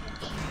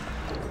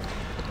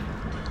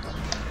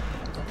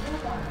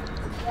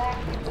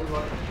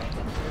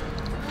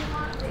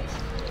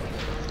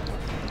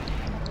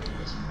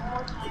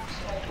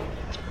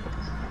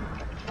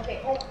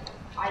 Okay, oh,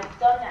 I've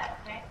done that,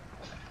 okay?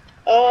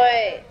 Oh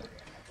wait.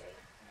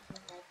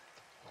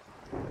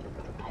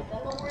 I've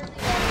done the word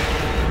together.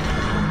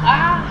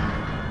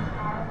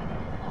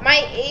 Ah, my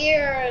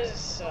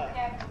ears.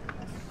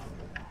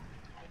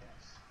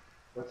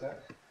 What's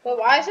that? But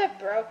why is it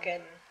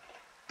broken?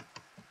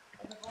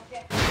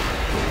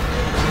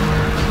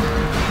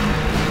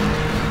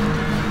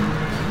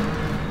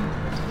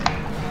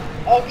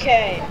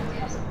 Okay,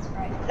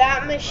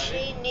 that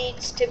machine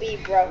needs to be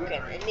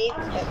broken. It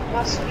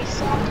must be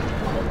solved.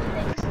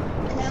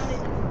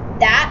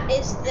 That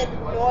is the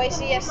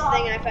noisiest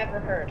thing I've ever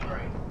heard.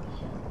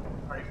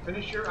 Alright,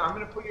 finish your. I'm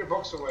going to put your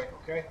books away,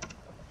 okay?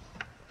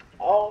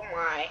 Oh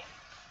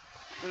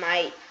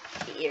my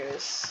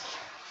ears.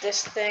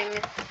 This thing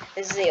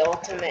is the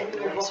ultimate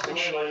noise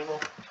machine.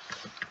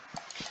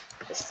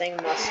 This thing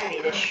must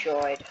be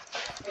destroyed.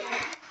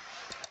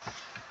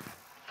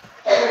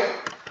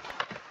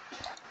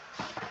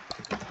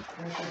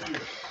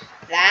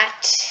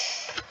 That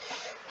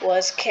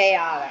was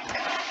chaotic.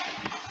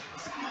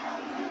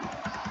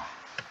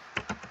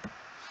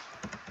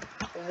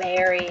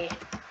 Very,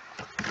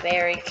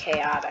 very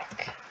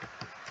chaotic.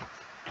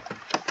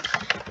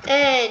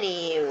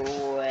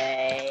 Anyways,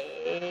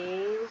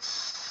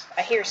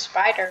 I hear a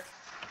spider.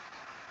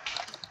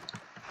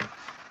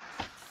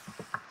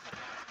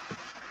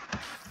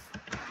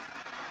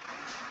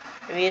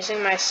 I'm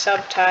using my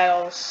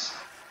subtitles.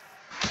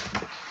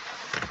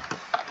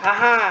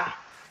 Aha!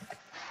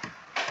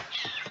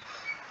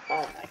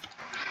 Oh my.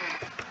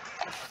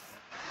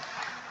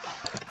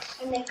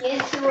 And the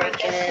kids who just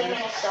came in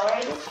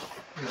accelerated?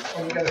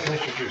 Oh, you got to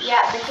finish your juice.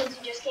 Yeah, the kids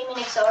who just came in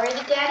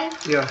accelerated, Daddy?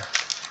 Yeah.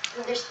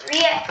 Well, there's 3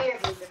 at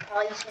Fairview, but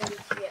probably just going to be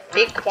 3 at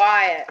Be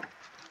quiet.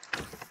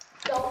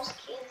 Those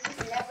kids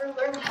never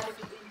learn how to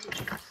do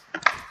integers.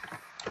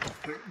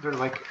 They're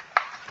like,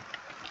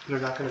 they're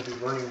not going to be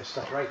learning this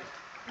stuff right.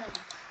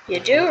 You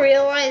do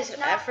realize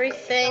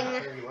everything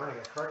They're going to be learning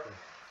it correctly.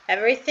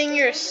 everything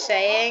you're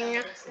saying.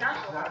 It's not.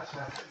 It's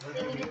not.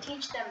 They need to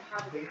teach them how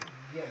to do it.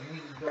 Yeah, you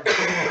need to build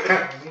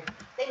it.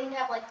 They need to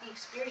have like the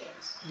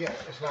experience. Yeah,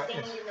 it's not. They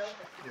need It's, to know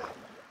them.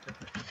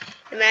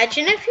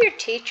 Imagine if your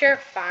teacher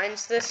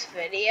finds this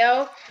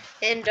video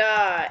and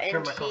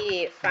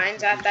he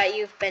finds out that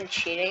you've been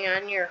cheating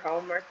on your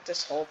homework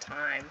this whole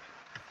time.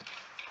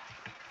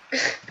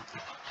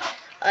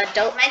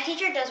 Don't. My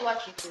teacher does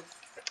watch YouTube.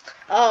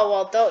 Oh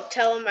well, don't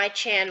tell him my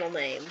channel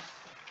name.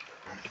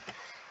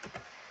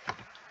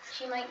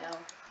 She might know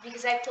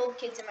because I've told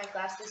kids in my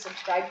class to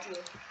subscribe to you.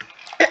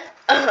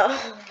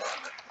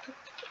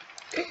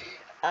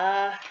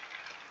 Oh.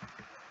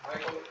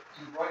 Michael,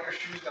 you brought your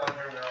shoes down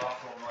here and they're off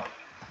the mud.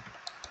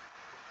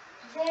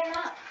 They're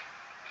not.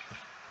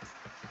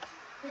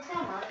 It's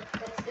not mud.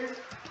 That's dirt.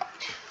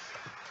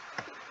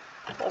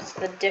 What's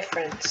the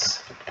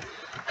difference?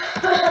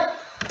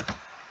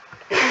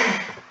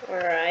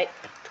 Alright.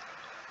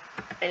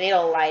 I need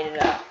to light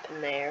it up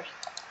in there.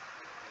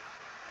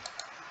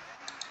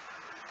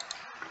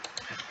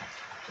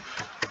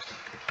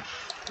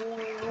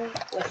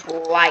 With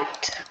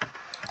light.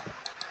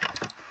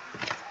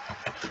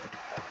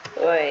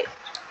 Wait.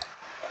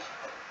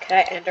 Can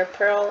I ender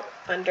pearl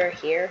under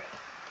here?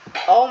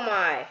 Oh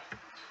my.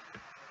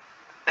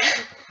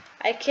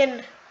 I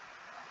can.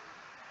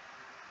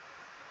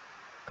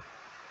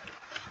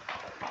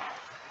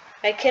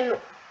 I can...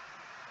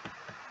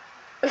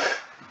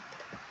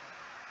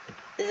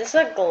 Is this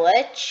a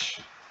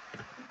glitch?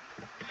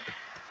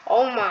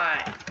 Oh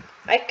my.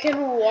 I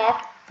can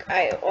walk...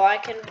 I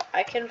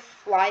can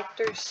fly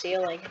through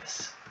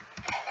ceilings.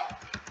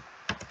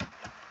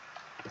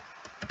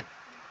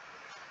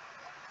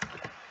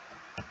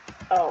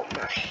 Oh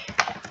my.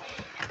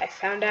 I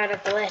found out a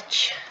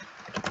glitch.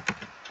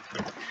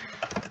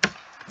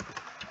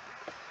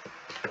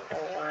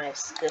 Oh, why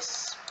is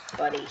this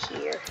buddy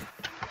here?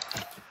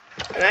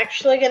 I'm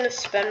actually gonna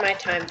spend my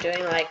time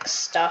doing like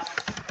stuff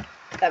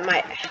that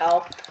might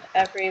help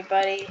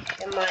everybody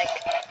in like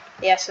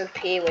the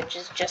SMP, which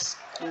is just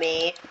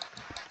me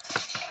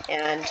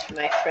and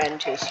my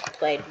friend who's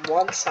played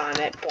once on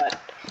it, but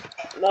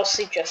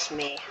mostly just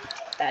me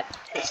that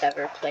has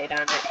ever played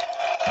on it.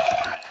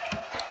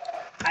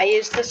 I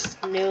use this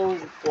new,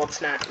 well, it's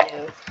not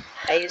new,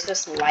 I use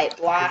this light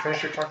block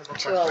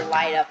to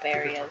light up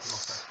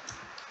areas.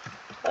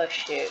 Oh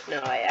shoot,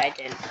 no, I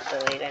didn't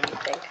delete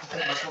anything.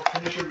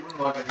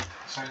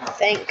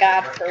 Thank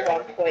God for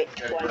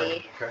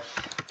 1.20.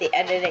 The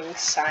editing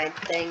sign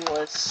thing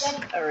was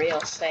a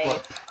real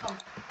save.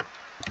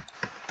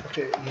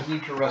 Okay, you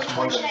need to rest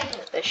one day.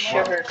 The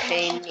sugar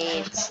cane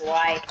needs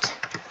light.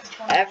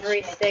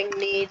 Everything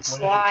needs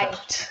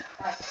light.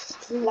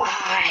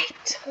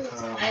 Light.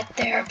 Let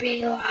there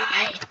be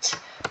light.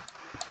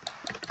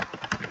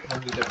 One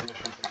of the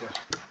definitions, I guess.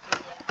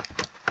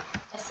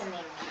 That's the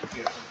name.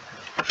 Yeah.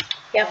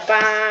 Yep,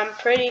 I'm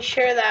pretty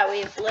sure that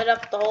we've lit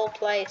up the whole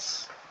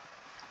place.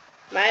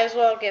 Might as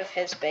well give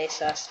his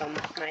base some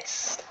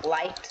nice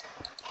light.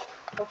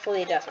 Hopefully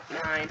he doesn't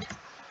mind.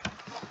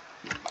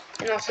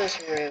 And also his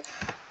roof.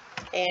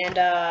 And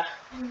I'm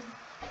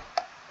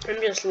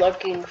just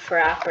looking for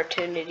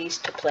opportunities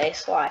to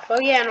place life. Oh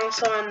yeah, and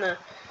also on the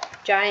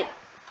giant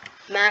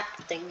map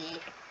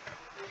thingy.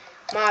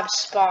 Mobs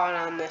spawn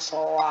on this a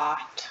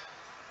lot.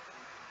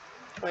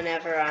 When I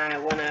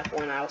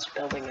was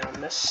building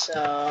on this.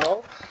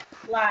 So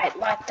light,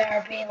 let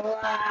there be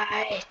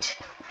light.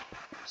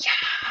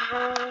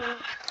 Yeah.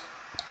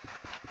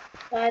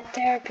 Let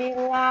there be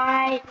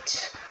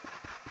light.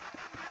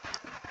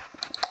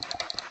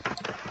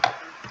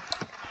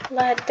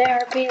 Let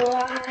there be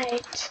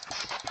light.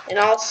 And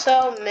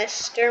also,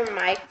 Mr.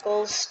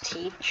 Michael's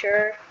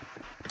teacher,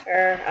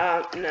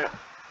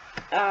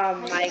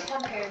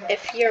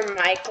 if you're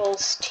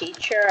Michael's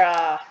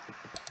teacher,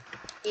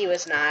 he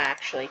was not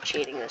actually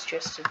cheating, it was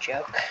just a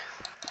joke.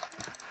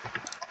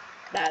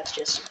 That was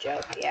just a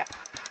joke, yeah.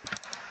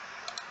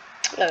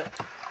 Oh.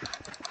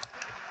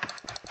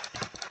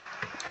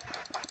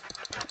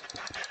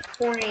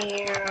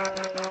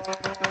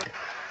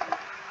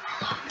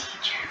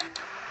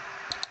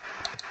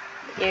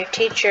 Your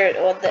teacher,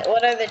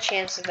 what are the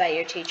chances that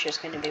your teacher's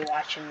going to be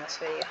watching this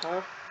video,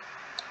 huh?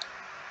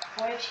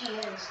 What if she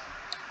is?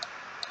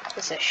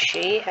 Is it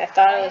she? I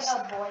thought it was... I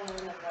have a boy and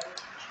a girl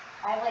teacher.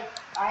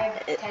 I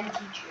have 10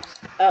 teachers.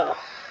 Oh.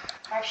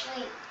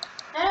 Actually,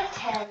 not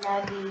 10,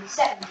 that would be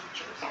 7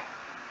 teachers.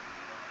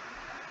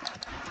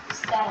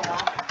 Is that a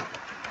lot?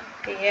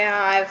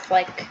 Yeah, I have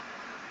like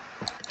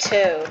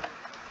 2.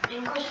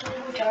 English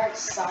language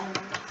arts, science.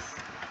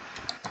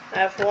 I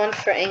have 1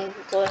 for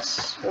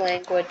English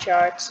language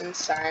arts and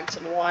science,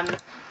 and 1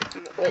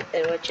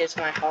 which is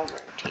my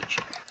homeroom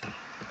teacher.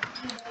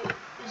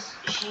 Is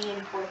she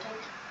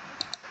important?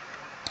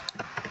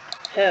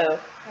 Who? Your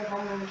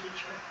homeroom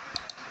teacher.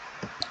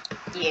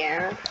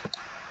 Yeah.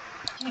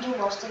 Do you do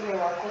most of your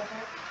work with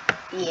her?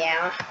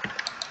 Yeah.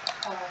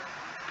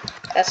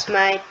 That's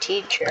my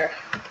teacher.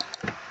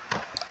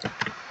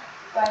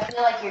 But I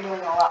feel like you're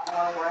doing a lot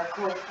more work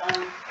with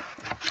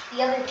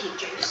the other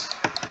teachers.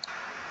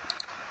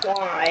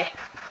 Why?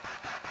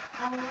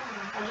 I don't know.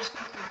 I just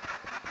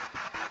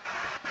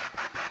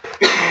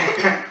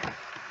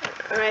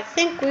I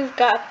think we've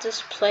got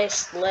this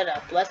place lit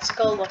up. Let's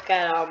go look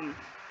at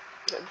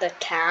the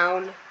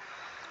town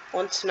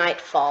once night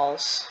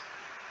falls.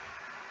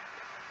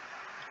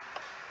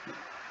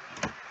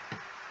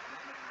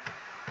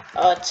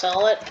 Oh, it's a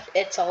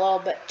little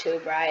bit too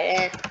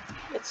bright.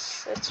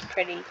 It's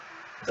pretty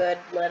good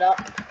lit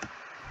up.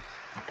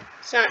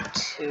 It's not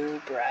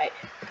too bright.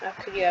 How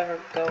could you ever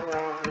go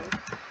wrong with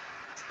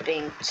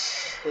being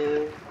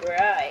too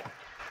bright?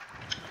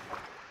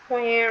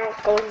 Wow,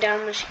 going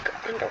down this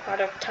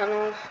underwater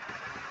tunnel.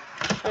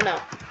 Oh no,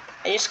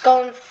 I just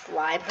go in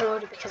fly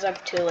mode because I'm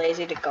too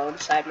lazy to go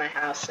inside my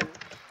house and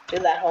do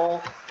that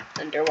whole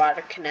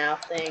underwater canal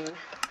thing.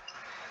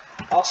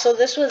 Also,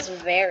 this was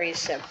very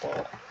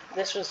simple.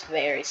 This was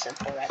very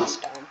simple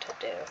redstone to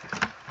do.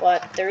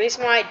 But the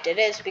reason why I did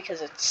it is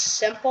because it's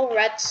simple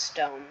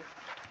redstone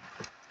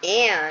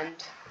and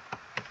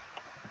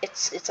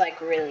it's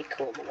like really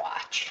cool to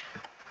watch.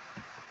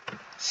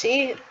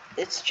 See,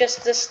 it's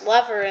just this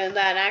lever and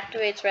that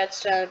activates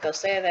redstone. It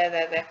goes there.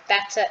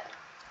 That's it.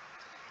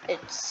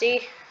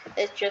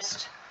 It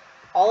just,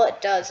 all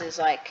it does is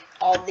like,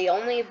 the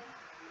only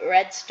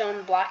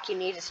redstone block you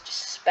need is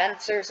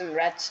dispensers and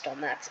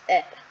redstone. That's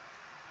it.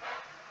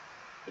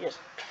 You just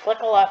flick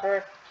a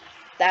lever.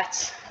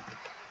 That's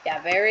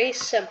Yeah, very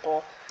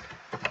simple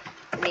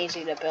and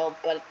easy to build,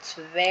 but it's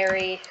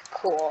very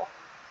cool.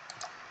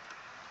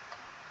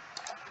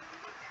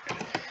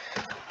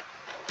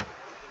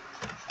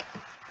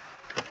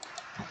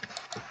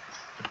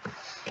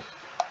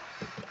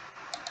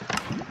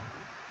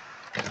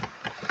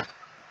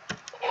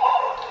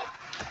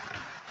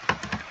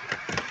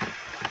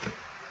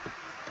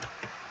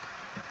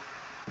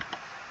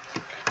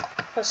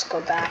 Let's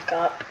go back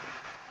up.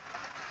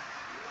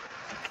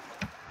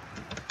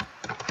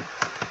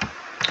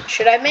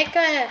 Should I make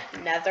a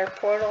nether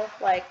portal,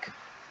 like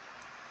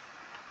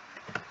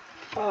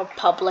a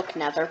public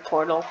nether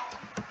portal?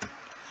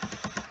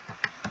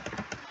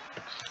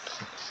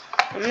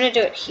 I'm gonna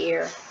do it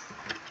here.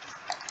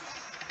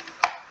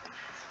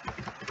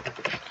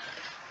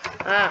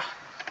 Ah.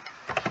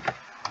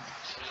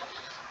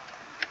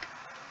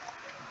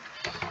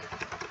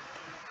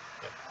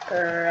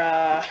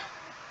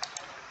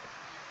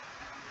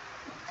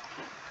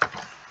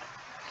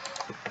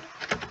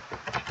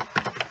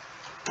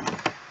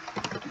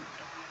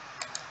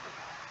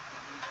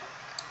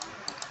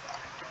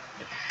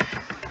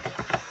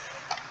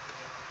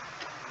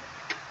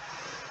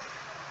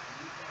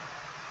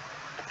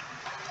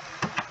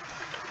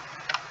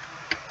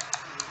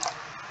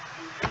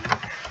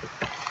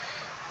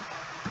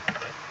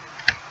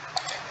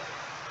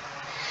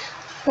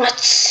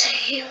 Let's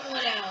see,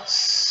 what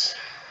else?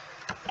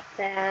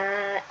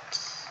 That.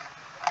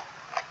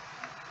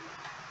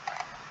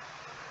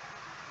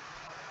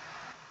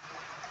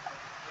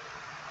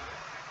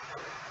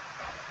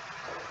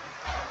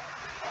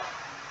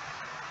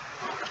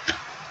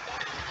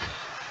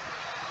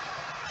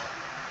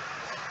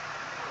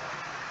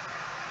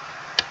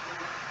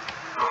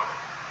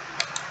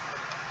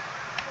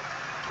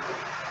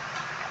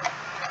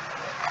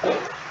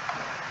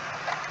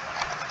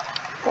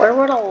 Where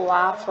would a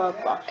lava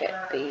bucket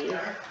be?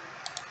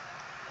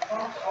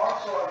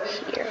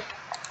 Here.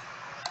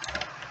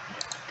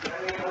 I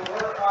mean, when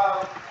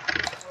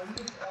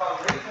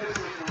Rufus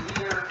is the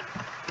leader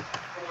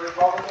of the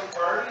Republican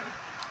Party,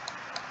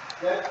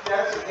 that's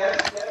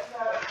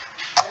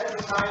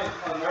a sign of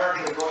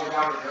America going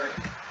down the drain.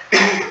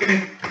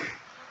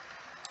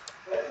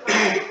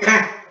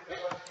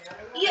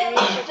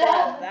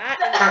 That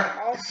and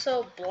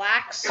also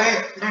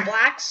Blackstone.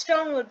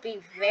 Blackstone would be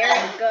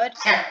very good.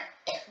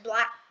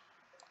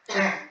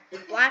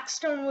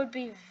 Blackstone would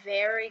be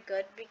very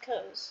good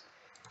because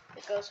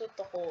it goes with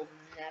the whole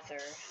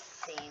nether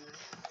theme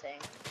thing.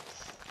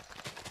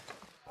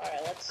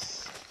 Alright,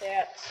 let's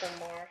get some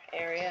more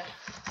area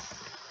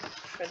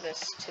for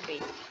this to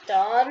be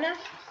done.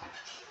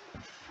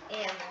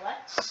 And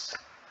let's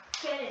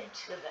get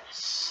into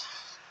this.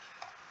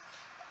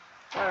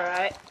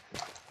 Alright.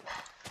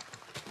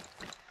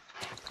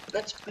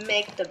 Let's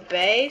make the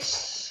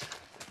base.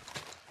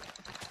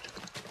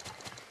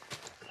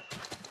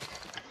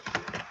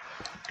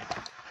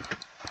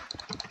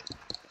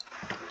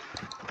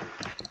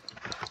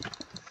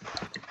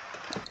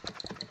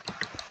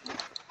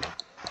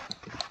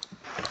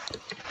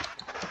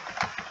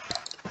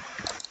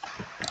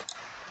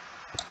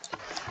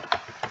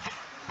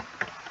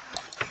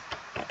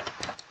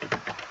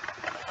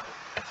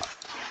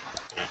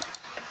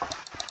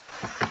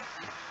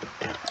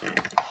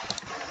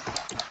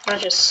 I'll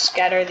just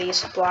scatter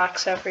these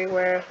blocks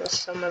everywhere with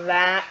some of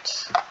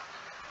that.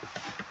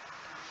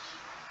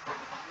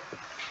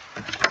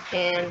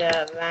 And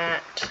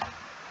that.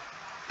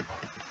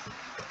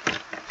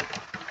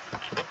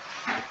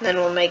 Then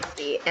we'll make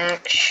the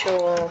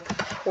actual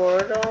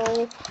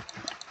portal.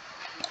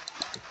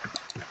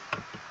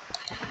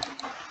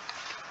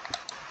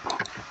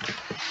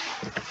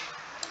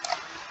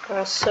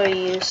 Also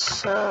use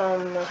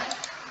some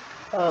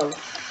of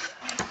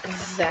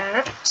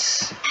that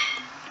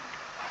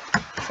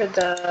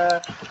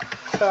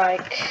for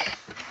like,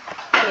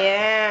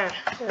 yeah.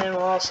 And then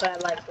we'll also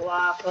add like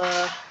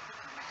lava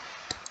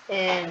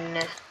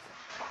and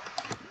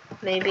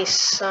maybe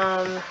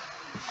some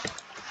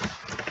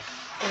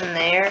in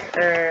there,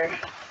 or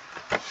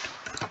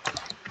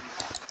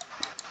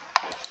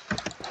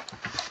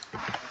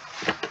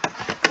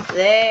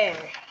there.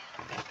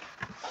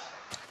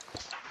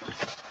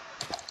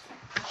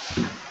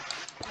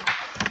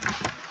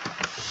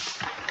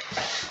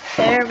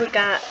 There, we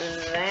got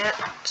that.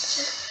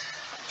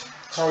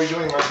 How are we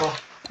doing, Michael?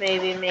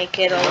 Maybe make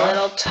it a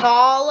little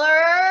taller.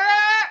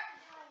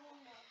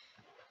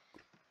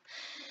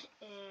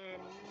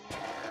 And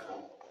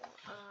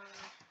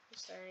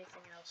is there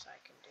anything else I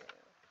can do?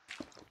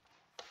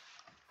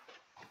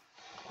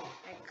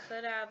 I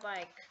could add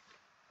like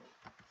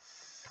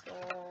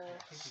soul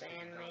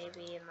sand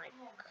maybe in like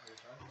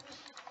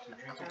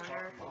a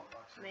corner,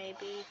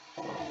 maybe.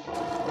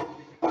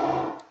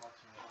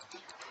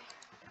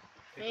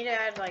 I need to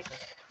add like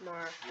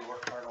more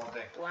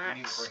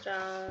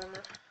blackstone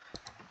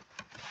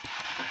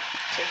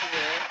to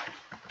here.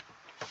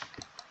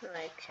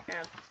 Like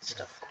add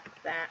stuff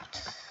like that.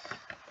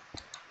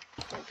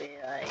 Maybe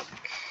like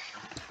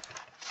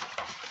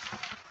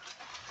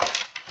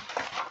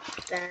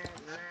that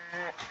and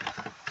that.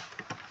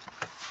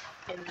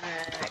 and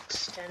then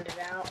extend it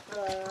out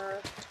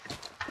more.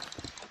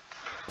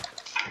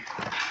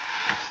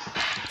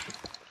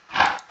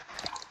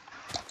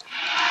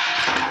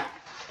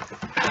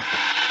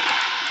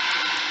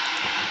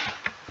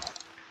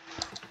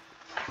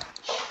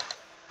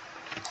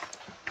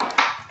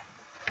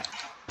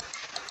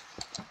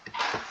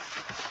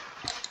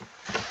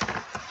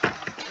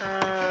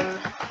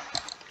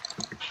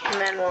 And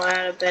then we'll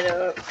add a bit of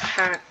a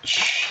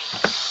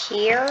patch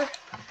here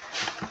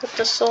with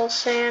the soul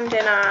sand,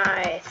 and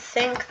I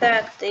think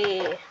that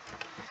the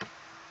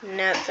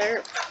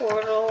nether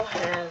portal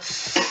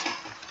has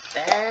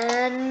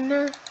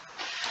been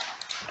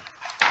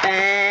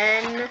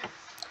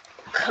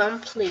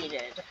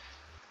completed.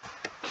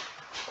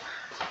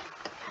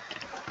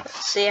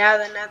 Let's see how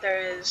the nether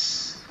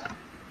is.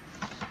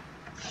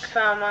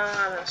 Come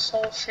on, a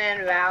soul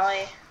sand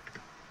valley.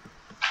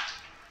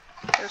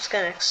 I'm just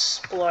gonna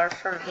explore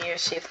from here,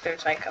 see if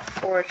there's like a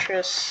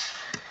fortress,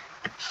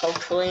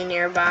 hopefully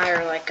nearby,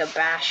 or like a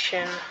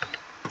bastion.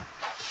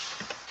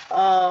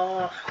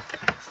 Oh,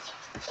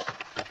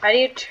 how do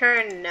you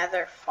turn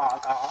nether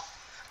fog off?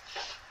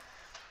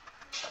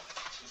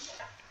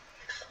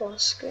 Full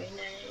screen.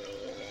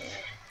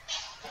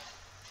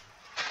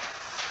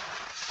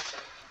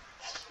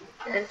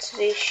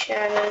 Density,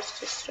 shadows,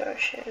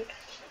 distortion.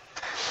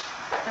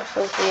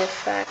 FOV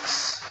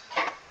effects.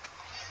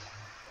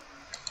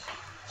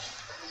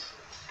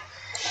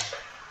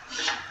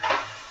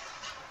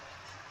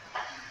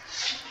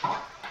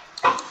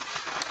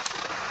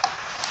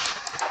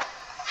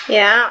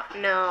 Yeah, I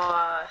don't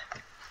know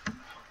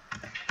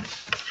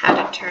how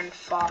to turn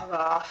fog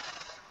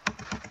off.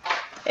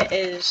 It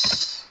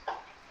is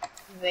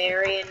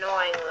very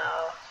annoying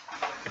though.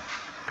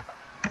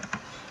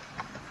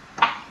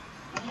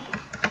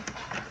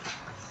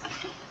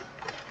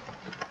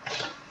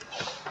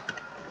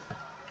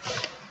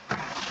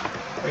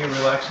 Are you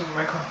relaxing,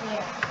 Michael?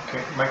 Yeah.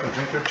 Okay, Michael,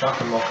 drink your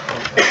chocolate milk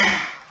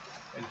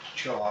and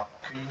chill out.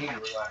 Okay, you need to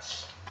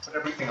relax. Put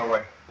everything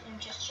away. I'm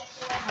just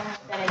checking my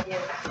homework that I do.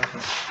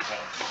 Okay.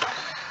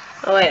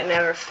 Oh wait, I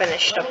never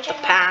finished up the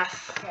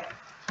path. Okay.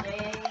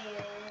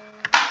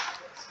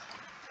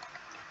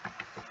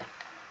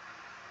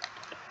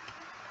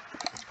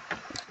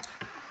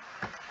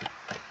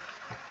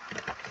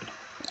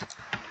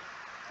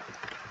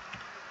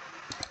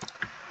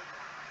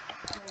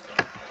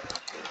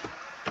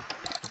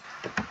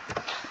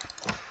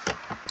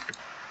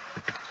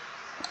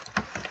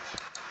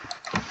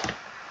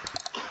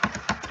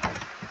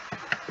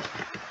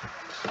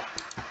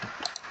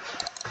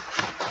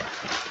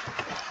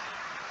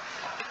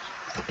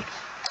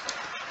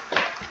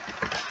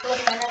 Look,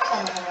 Henrik's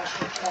on the homework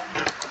page.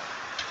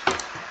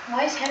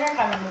 Why is Henrik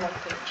on the homework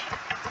page?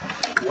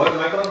 What,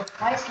 Michael?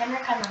 Why is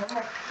Henrik on the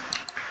homework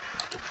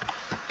page?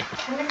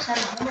 Henrik's on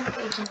the homework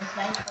page in his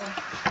 9th grade.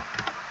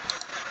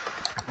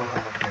 What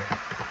homework?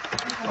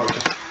 Oh,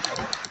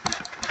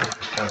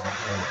 just kind of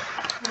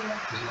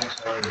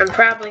homework. I'm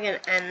probably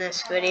gonna end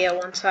this video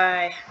once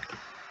I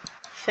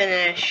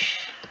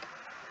finish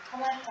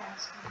Come on,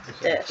 ask him.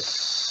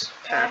 this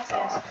path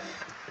off.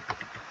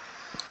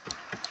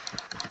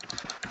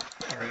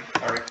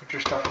 Alright, put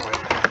your stuff away.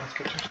 Let's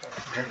get your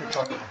stuff. Drink your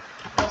chocolate milk.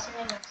 Wasn't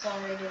an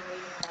accelerated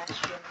reading last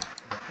year.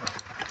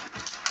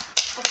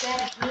 But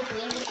Dad, can you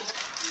believe it was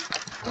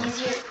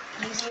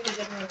easier to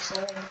get an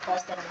accelerated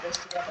plus than it is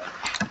to get an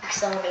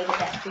accelerated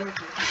that peer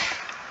review?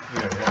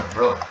 Yeah,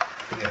 really.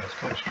 Yeah, it's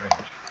kind of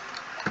strange.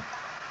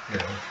 You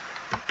know.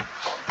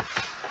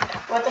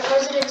 What the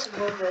president's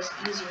award was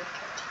easier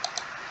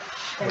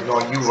to get.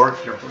 No, you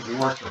worked your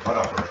butt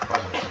off for the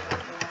president's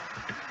award.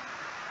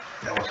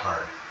 That was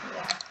hard.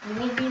 Yeah. You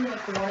need being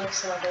like one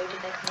accelerated,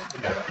 I think, to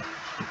get it.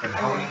 And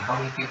how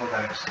many people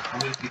got the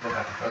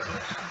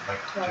president?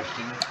 Like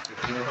 15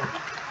 of them?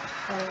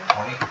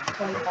 20?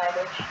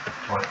 25-ish.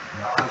 20.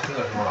 No, I think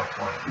it was more like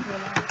 20.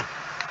 Yeah.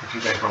 But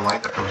you guys were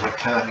like, there was like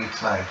 10 on each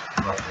side,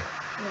 roughly.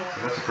 Yeah.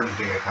 So that's a pretty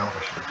big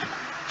accomplishment.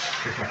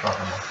 Drink your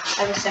chocolate milk.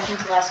 I was second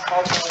to last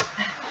call today.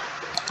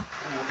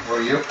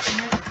 Were you?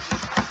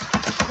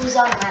 Who's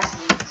on last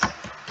week's?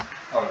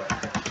 Oh,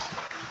 okay.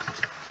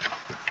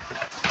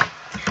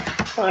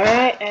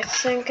 Alright, I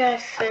think I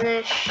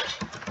finished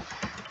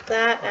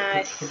that, and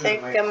I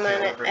think I'm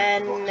gonna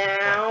end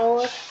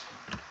now.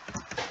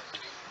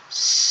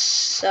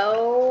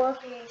 So,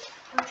 Okay,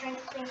 I'm trying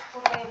to think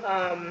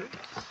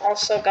for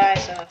also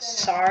guys,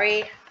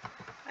 sorry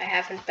I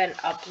haven't been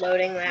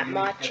uploading that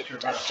much.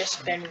 I've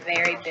just been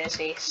very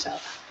busy, so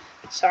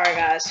sorry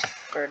guys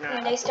for not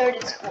when they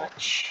started uploading that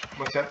much.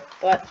 What's that?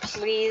 But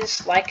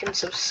please like and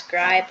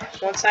subscribe.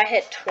 Once I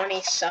hit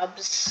 20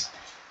 subs,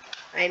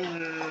 I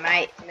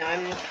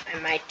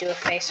might do a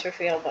face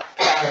reveal, but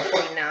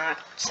probably not,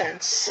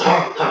 since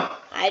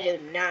I do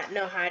not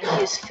know how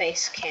to use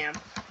face cam.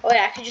 Oh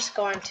yeah, I could just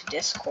go onto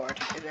Discord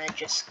and then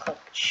just click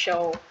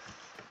show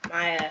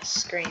my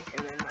screen,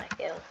 and then like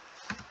it'll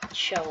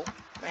show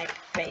my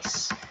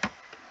face.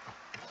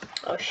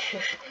 Oh,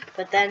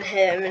 but then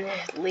him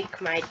leak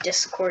my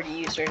Discord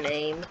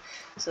username,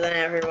 so then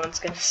everyone's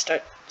gonna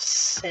start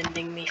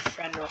sending me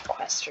friend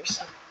requests or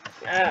something.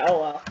 Oh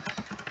well,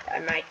 I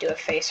might do a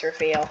face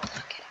reveal.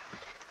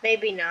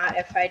 Maybe not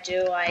if I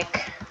do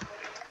like,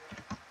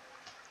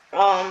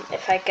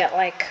 if I get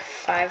like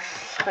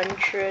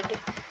 500.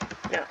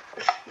 No,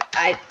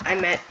 I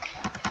meant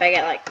if I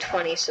get like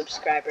 20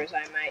 subscribers,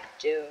 I might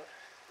do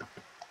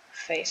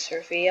face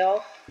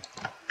reveal.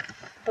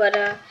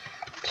 But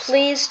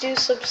please do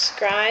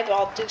subscribe.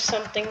 I'll do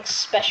something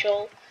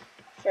special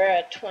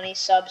for 20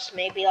 subs,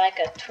 maybe like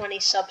a 20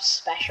 sub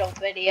special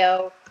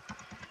video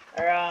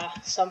or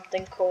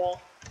something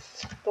cool.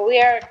 But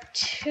we are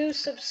 2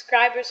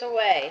 subscribers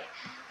away.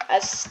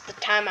 As the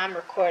time I'm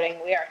recording,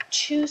 we are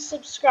 2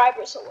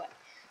 subscribers away.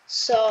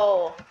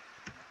 So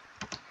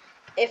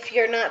if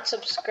you're not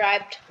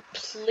subscribed,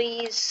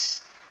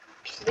 please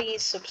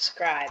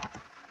subscribe.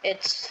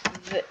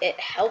 It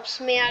helps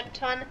me out a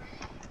ton,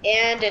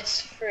 and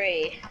it's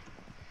free.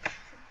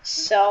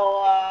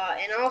 So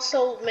and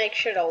also make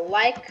sure to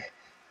like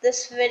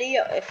this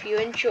video if you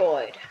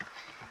enjoyed,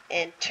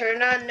 and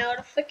turn on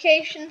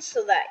notifications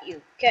so that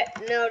you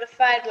get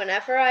notified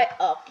whenever I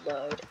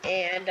upload.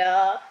 And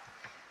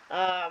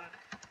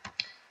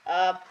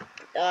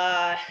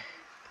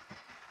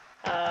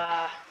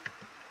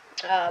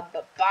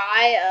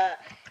bye,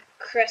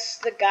 Chris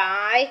the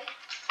guy.